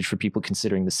advantage for people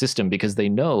considering the system, because they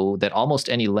know that almost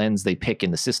any lens they pick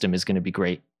in the system is going to be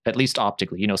great, at least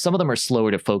optically. Some of them are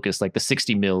slower to focus, like the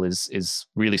 60 mil is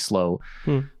really slow,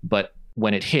 but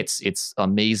when it hits, it's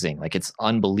amazing. Like, it's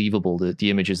unbelievable, the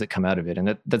images that come out of it.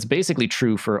 And that's basically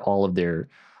true for all of their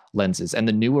lenses. And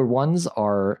the newer ones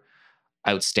are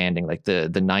outstanding, like the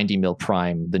 90 mil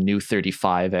prime, the new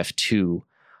 35 f2.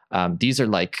 These are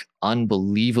like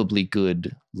unbelievably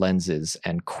good lenses,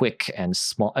 and quick and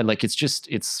small. Like,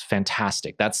 it's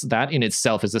fantastic. That in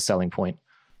itself is a selling point.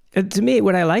 To me,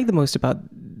 what I like the most about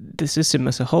the system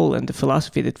as a whole and the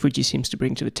philosophy that Fuji seems to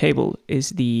bring to the table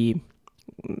is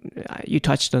you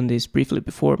touched on this briefly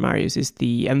before, Marius, is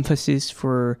the emphasis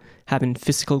for having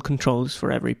physical controls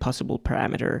for every possible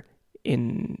parameter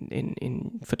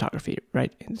in photography,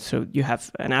 right? And so you have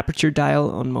an aperture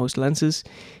dial on most lenses.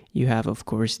 You have, of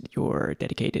course, your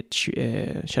dedicated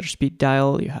shutter speed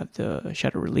dial. You have the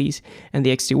shutter release, and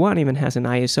the X-T1 even has an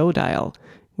ISO dial,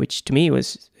 which to me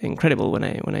was incredible when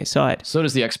I saw it. So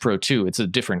does the X Pro 2. It's a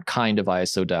different kind of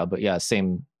ISO dial, but yeah,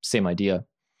 same idea.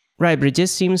 Right, but it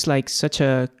just seems like such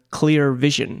a clear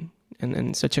vision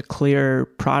and such a clear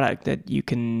product that you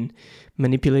can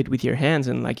manipulate with your hands.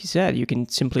 And like you said, you can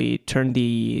simply turn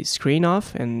the screen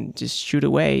off and just shoot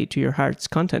away to your heart's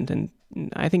content. And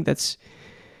I think that's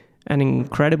an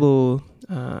incredible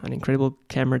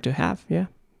camera to have. Yeah,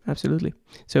 absolutely.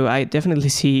 So I definitely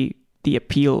see the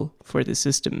appeal for the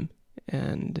system,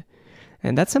 and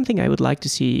that's something I would like to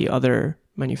see other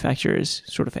manufacturers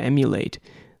sort of emulate.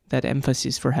 That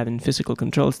emphasis for having physical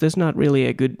controls. There's not really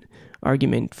a good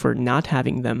argument for not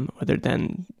having them, other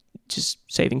than just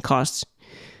saving costs,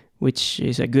 which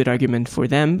is a good argument for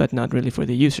them, but not really for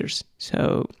the users.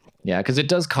 So yeah, because it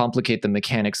does complicate the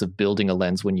mechanics of building a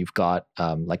lens when you've got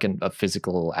like a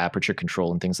physical aperture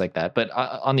control and things like that. But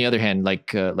on the other hand,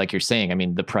 like you're saying, I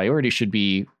mean, the priority should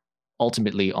be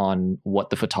ultimately on what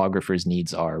the photographer's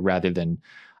needs are, rather than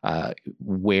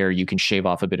where you can shave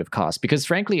off a bit of cost. Because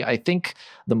frankly, I think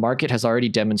the market has already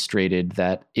demonstrated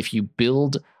that if you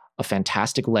build a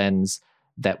fantastic lens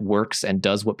that works and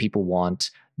does what people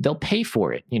want, they'll pay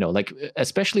for it. Like,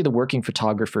 especially the working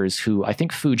photographers, who I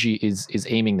think Fuji is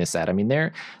aiming this at. I mean,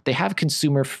 they have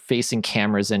consumer facing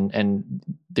cameras, and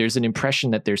there's an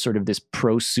impression that they're sort of this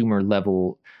prosumer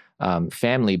level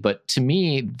family. But to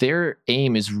me, their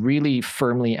aim is really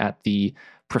firmly at the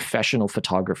professional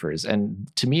photographers. And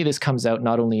to me, this comes out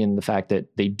not only in the fact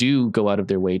that they do go out of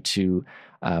their way to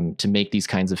make these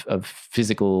kinds of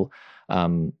physical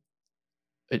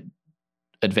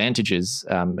advantages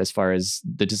as far as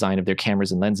the design of their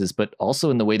cameras and lenses, but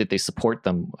also in the way that they support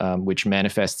them, which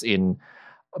manifests in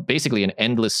basically an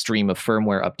endless stream of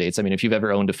firmware updates. I mean, if you've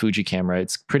ever owned a Fuji camera,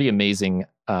 it's pretty amazing.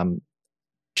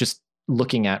 Just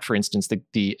looking at, for instance,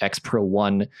 the X Pro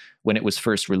 1 when it was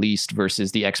first released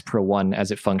versus the X Pro 1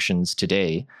 as it functions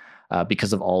today,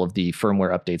 because of all of the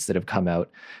firmware updates that have come out.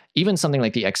 Even something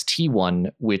like the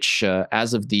X-T1, which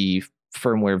as of the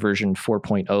firmware version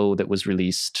 4.0 that was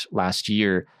released last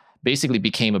year, basically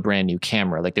became a brand new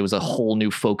camera. Like, there was a whole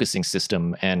new focusing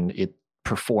system, and it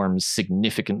performs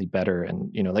significantly better.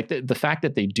 And, like the fact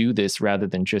that they do this rather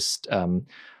than just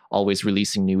always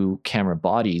releasing new camera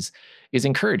bodies is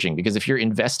encouraging, because if you're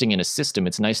investing in a system,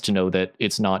 it's nice to know that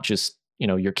it's not just,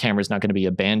 your camera's not going to be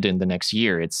abandoned the next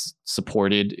year. It's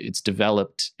supported, it's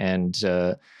developed, and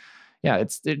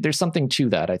there's something to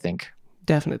that, I think.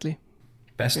 Definitely.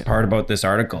 Best part about this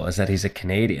article is that he's a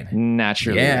Canadian.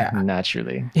 Naturally. Yeah,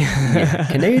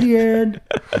 Canadian.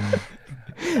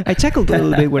 I chuckled a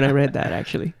little bit when I read that,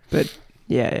 actually, but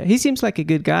yeah, he seems like a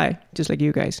good guy, just like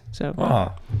you guys. So,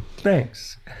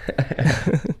 thanks.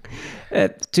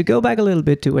 To go back a little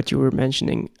bit to what you were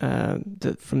mentioning,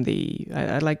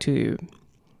 I'd like to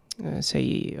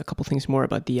say a couple things more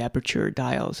about the aperture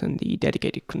dials and the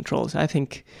dedicated controls. I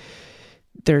think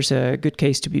there's a good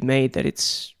case to be made that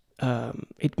it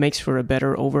makes for a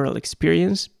better overall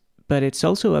experience, but it's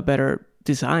also a better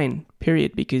design,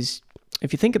 period. Because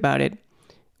if you think about it,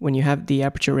 when you have the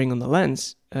aperture ring on the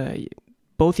lens,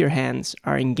 both your hands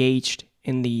are engaged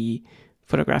in the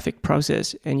photographic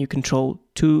process, and you control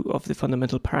two of the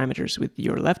fundamental parameters with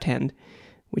your left hand,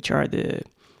 which are the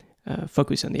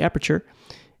focus and the aperture,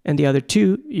 and the other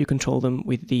two you control them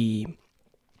with the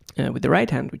right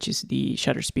hand, which is the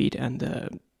shutter speed and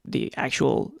the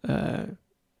actual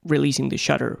releasing the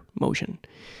shutter motion.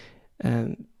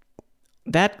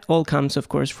 That all comes, of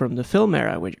course, from the film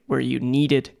era, where you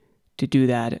needed to do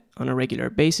that on a regular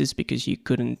basis, because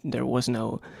there was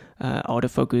no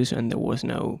autofocus, and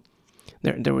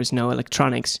there was no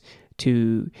electronics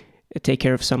to take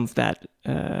care of some of that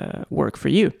work for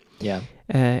you. Yeah.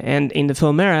 And in the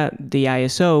film era, the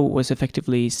ISO was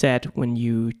effectively set when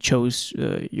you chose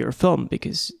your film,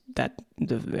 because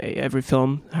every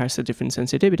film has a different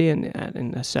sensitivity,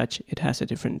 and as such, it has a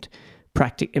different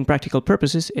in practical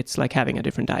purposes. It's like having a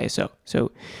different ISO.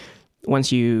 So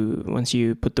once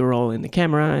you put the roll in the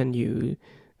camera and you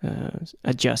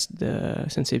adjust the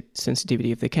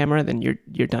sensitivity of the camera, then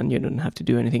you're done. You don't have to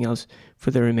do anything else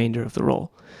for the remainder of the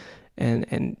roll.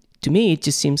 And to me, it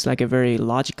just seems like a very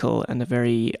logical and a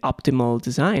very optimal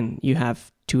design. You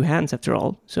have two hands after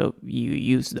all, so you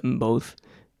use them both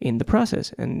in the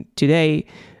process. And today,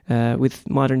 with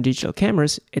modern digital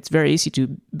cameras, it's very easy to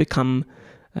become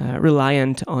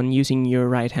reliant on using your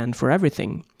right hand for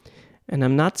everything. And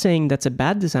I'm not saying that's a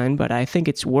bad design, but I think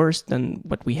it's worse than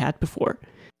what we had before.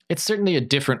 It's certainly a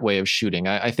different way of shooting.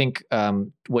 I think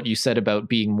what you said about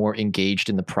being more engaged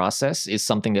in the process is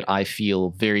something that I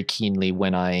feel very keenly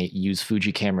when I use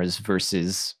Fuji cameras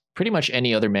versus pretty much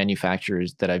any other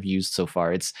manufacturers that I've used so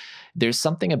far. There's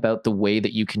something about the way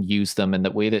that you can use them and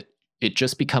the way that it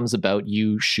just becomes about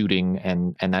you shooting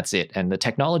and that's it. And the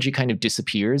technology kind of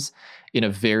disappears in a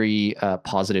very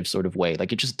positive sort of way.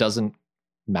 Like, it just doesn't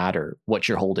matter what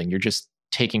you're holding. You're just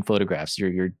taking photographs.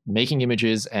 You're making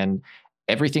images, and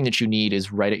everything that you need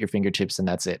is right at your fingertips, and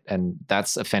that's it. And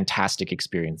that's a fantastic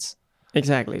experience.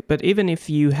 Exactly. But even if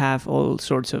you have all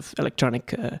sorts of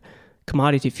electronic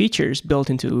commodity features built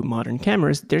into modern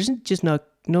cameras, there's just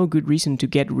no good reason to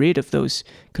get rid of those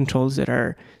controls that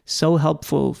are so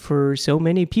helpful for so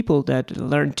many people that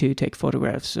learned to take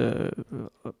photographs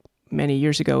many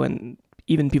years ago, and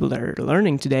even people that are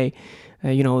learning today,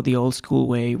 the old school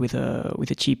way with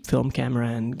a cheap film camera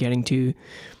and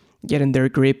getting their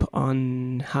grip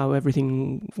on how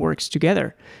everything works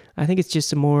together. I think it's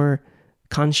just a more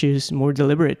conscious, more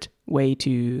deliberate way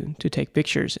to take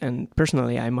pictures, and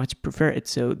personally I much prefer it.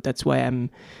 So that's why I'm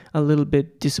a little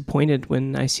bit disappointed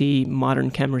when I see modern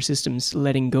camera systems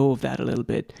letting go of that a little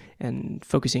bit and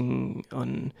focusing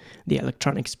on the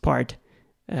electronics part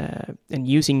and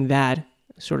using that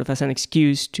sort of as an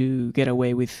excuse to get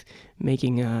away with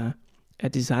making a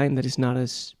design that is not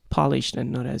as polished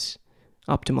and not as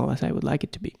optimal as I would like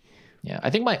it to be. Yeah, I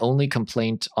think my only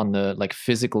complaint on the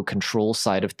physical control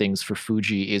side of things for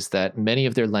Fuji is that many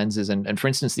of their lenses, and for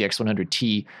instance the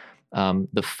X100T,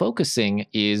 the focusing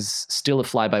is still a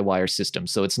fly-by-wire system.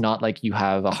 So it's not like you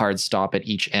have a hard stop at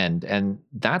each end. And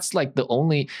that's to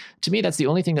me, that's the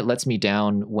only thing that lets me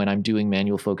down when I'm doing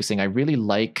manual focusing. I really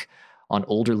like on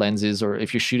older lenses, or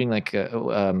if you're shooting a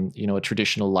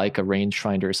traditional Leica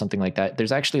rangefinder or something like that,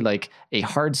 there's actually a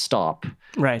hard stop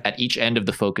right at each end of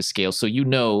the focus scale. So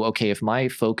okay, if my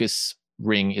focus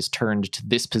ring is turned to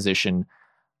this position,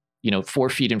 4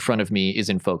 feet in front of me is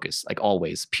in focus,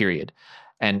 always, period.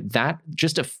 And that,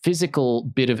 just a physical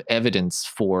bit of evidence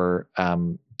for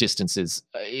distances,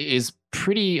 is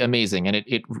pretty amazing. And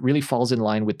it really falls in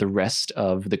line with the rest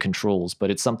of the controls, but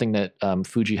it's something that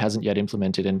Fuji hasn't yet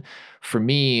implemented. And for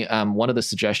me, one of the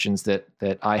suggestions that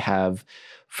I have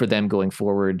for them going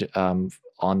forward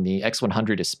on the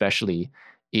X100 especially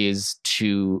is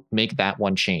to make that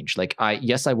one change.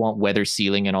 I want weather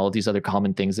sealing and all of these other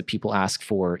common things that people ask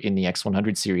for in the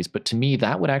X100 series. But to me,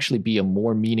 that would actually be a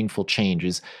more meaningful change,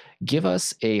 is give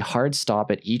us a hard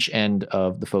stop at each end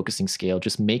of the focusing scale.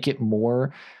 Just make it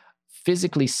more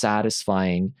physically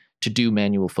satisfying to do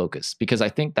manual focus, because I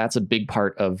think that's a big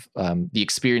part of the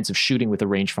experience of shooting with a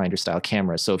rangefinder style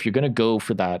camera. So if you're going to go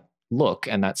for that look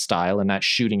and that style and that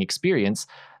shooting experience,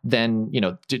 then,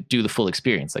 do the full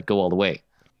experience, go all the way.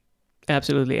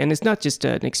 Absolutely. And it's not just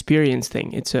an experience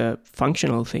thing, it's a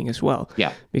functional thing as well.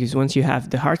 Yeah. Because once you have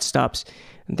the hard stops,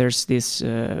 there's this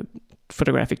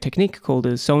photographic technique called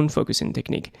the zone focusing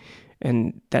technique.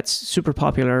 And that's super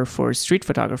popular for street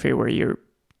photography, where you're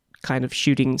kind of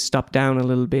shooting stop down a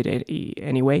little bit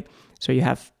anyway. So you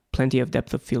have plenty of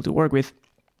depth of field to work with.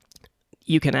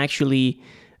 You can actually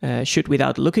shoot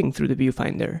without looking through the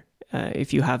viewfinder.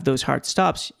 If you have those hard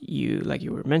stops, like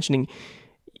you were mentioning,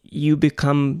 you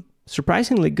become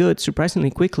surprisingly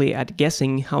quickly at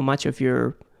guessing how much of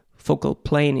your focal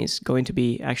plane is going to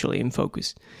be actually in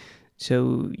focus.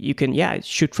 So you can,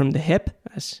 shoot from the hip,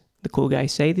 as the cool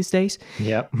guys say these days.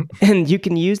 Yeah. And you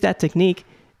can use that technique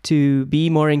to be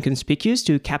more inconspicuous,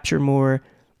 to capture more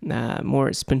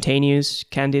spontaneous,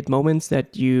 candid moments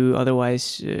that you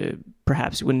otherwise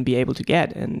perhaps wouldn't be able to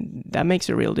get. And that makes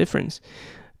a real difference.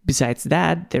 Besides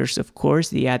that, there's of course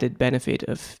the added benefit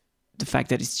of the fact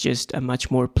that it's just a much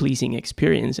more pleasing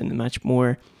experience, and a much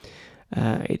more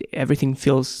everything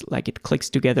feels like it clicks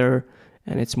together,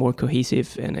 and it's more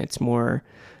cohesive, and it's more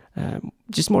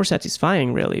just more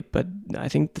satisfying, really. But I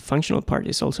think the functional part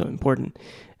is also important.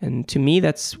 And to me,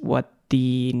 that's what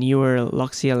the newer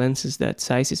Loxia lenses that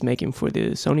Zeiss is making for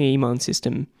the Sony E-mount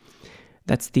system,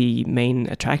 that's the main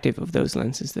attractive of those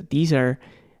lenses, that these are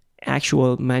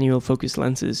actual manual focus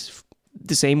lenses,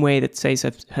 the same way that Zeiss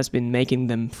has been making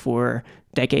them for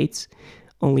decades,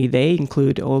 only they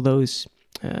include all those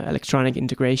electronic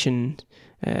integration,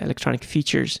 electronic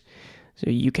features. So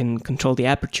you can control the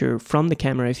aperture from the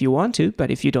camera if you want to,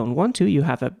 but if you don't want to, you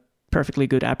have a perfectly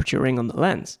good aperture ring on the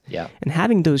lens. Yeah. And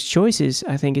having those choices,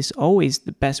 I think, is always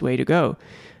the best way to go.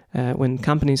 When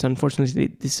companies, unfortunately,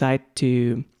 decide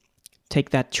to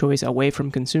take that choice away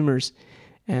from consumers,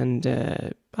 and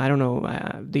I don't know,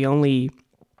 the only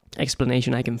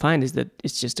explanation I can find is that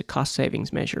it's just a cost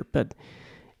savings measure. But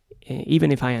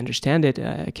even if I understand it,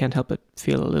 I can't help but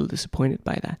feel a little disappointed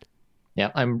by that. Yeah,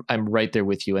 I'm right there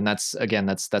with you. And that's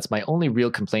my only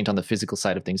real complaint on the physical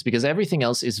side of things, because everything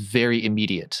else is very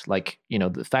immediate. Like,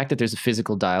 the fact that there's a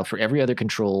physical dial for every other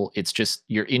control, it's just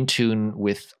you're in tune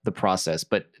with the process.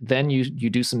 But then you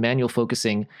do some manual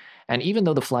focusing, and even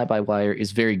though the fly-by-wire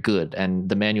is very good and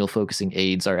the manual focusing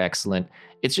aids are excellent,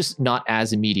 it's just not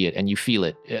as immediate, and you feel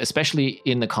it, especially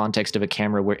in the context of a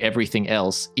camera where everything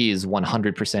else is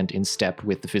 100% in step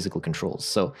with the physical controls.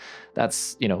 So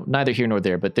that's, neither here nor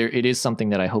there, but it is something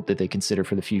that I hope that they consider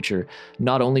for the future,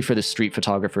 not only for the street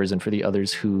photographers and for the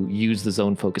others who use the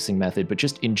zone focusing method, but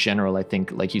just in general. I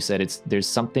think, like you said, there's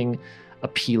something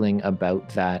appealing about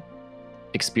that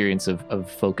experience of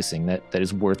focusing that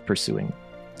is worth pursuing.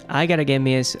 I gotta get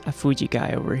me a Fuji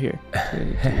guy over here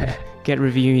to get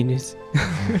reviewing this.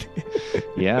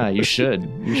 Yeah, you should.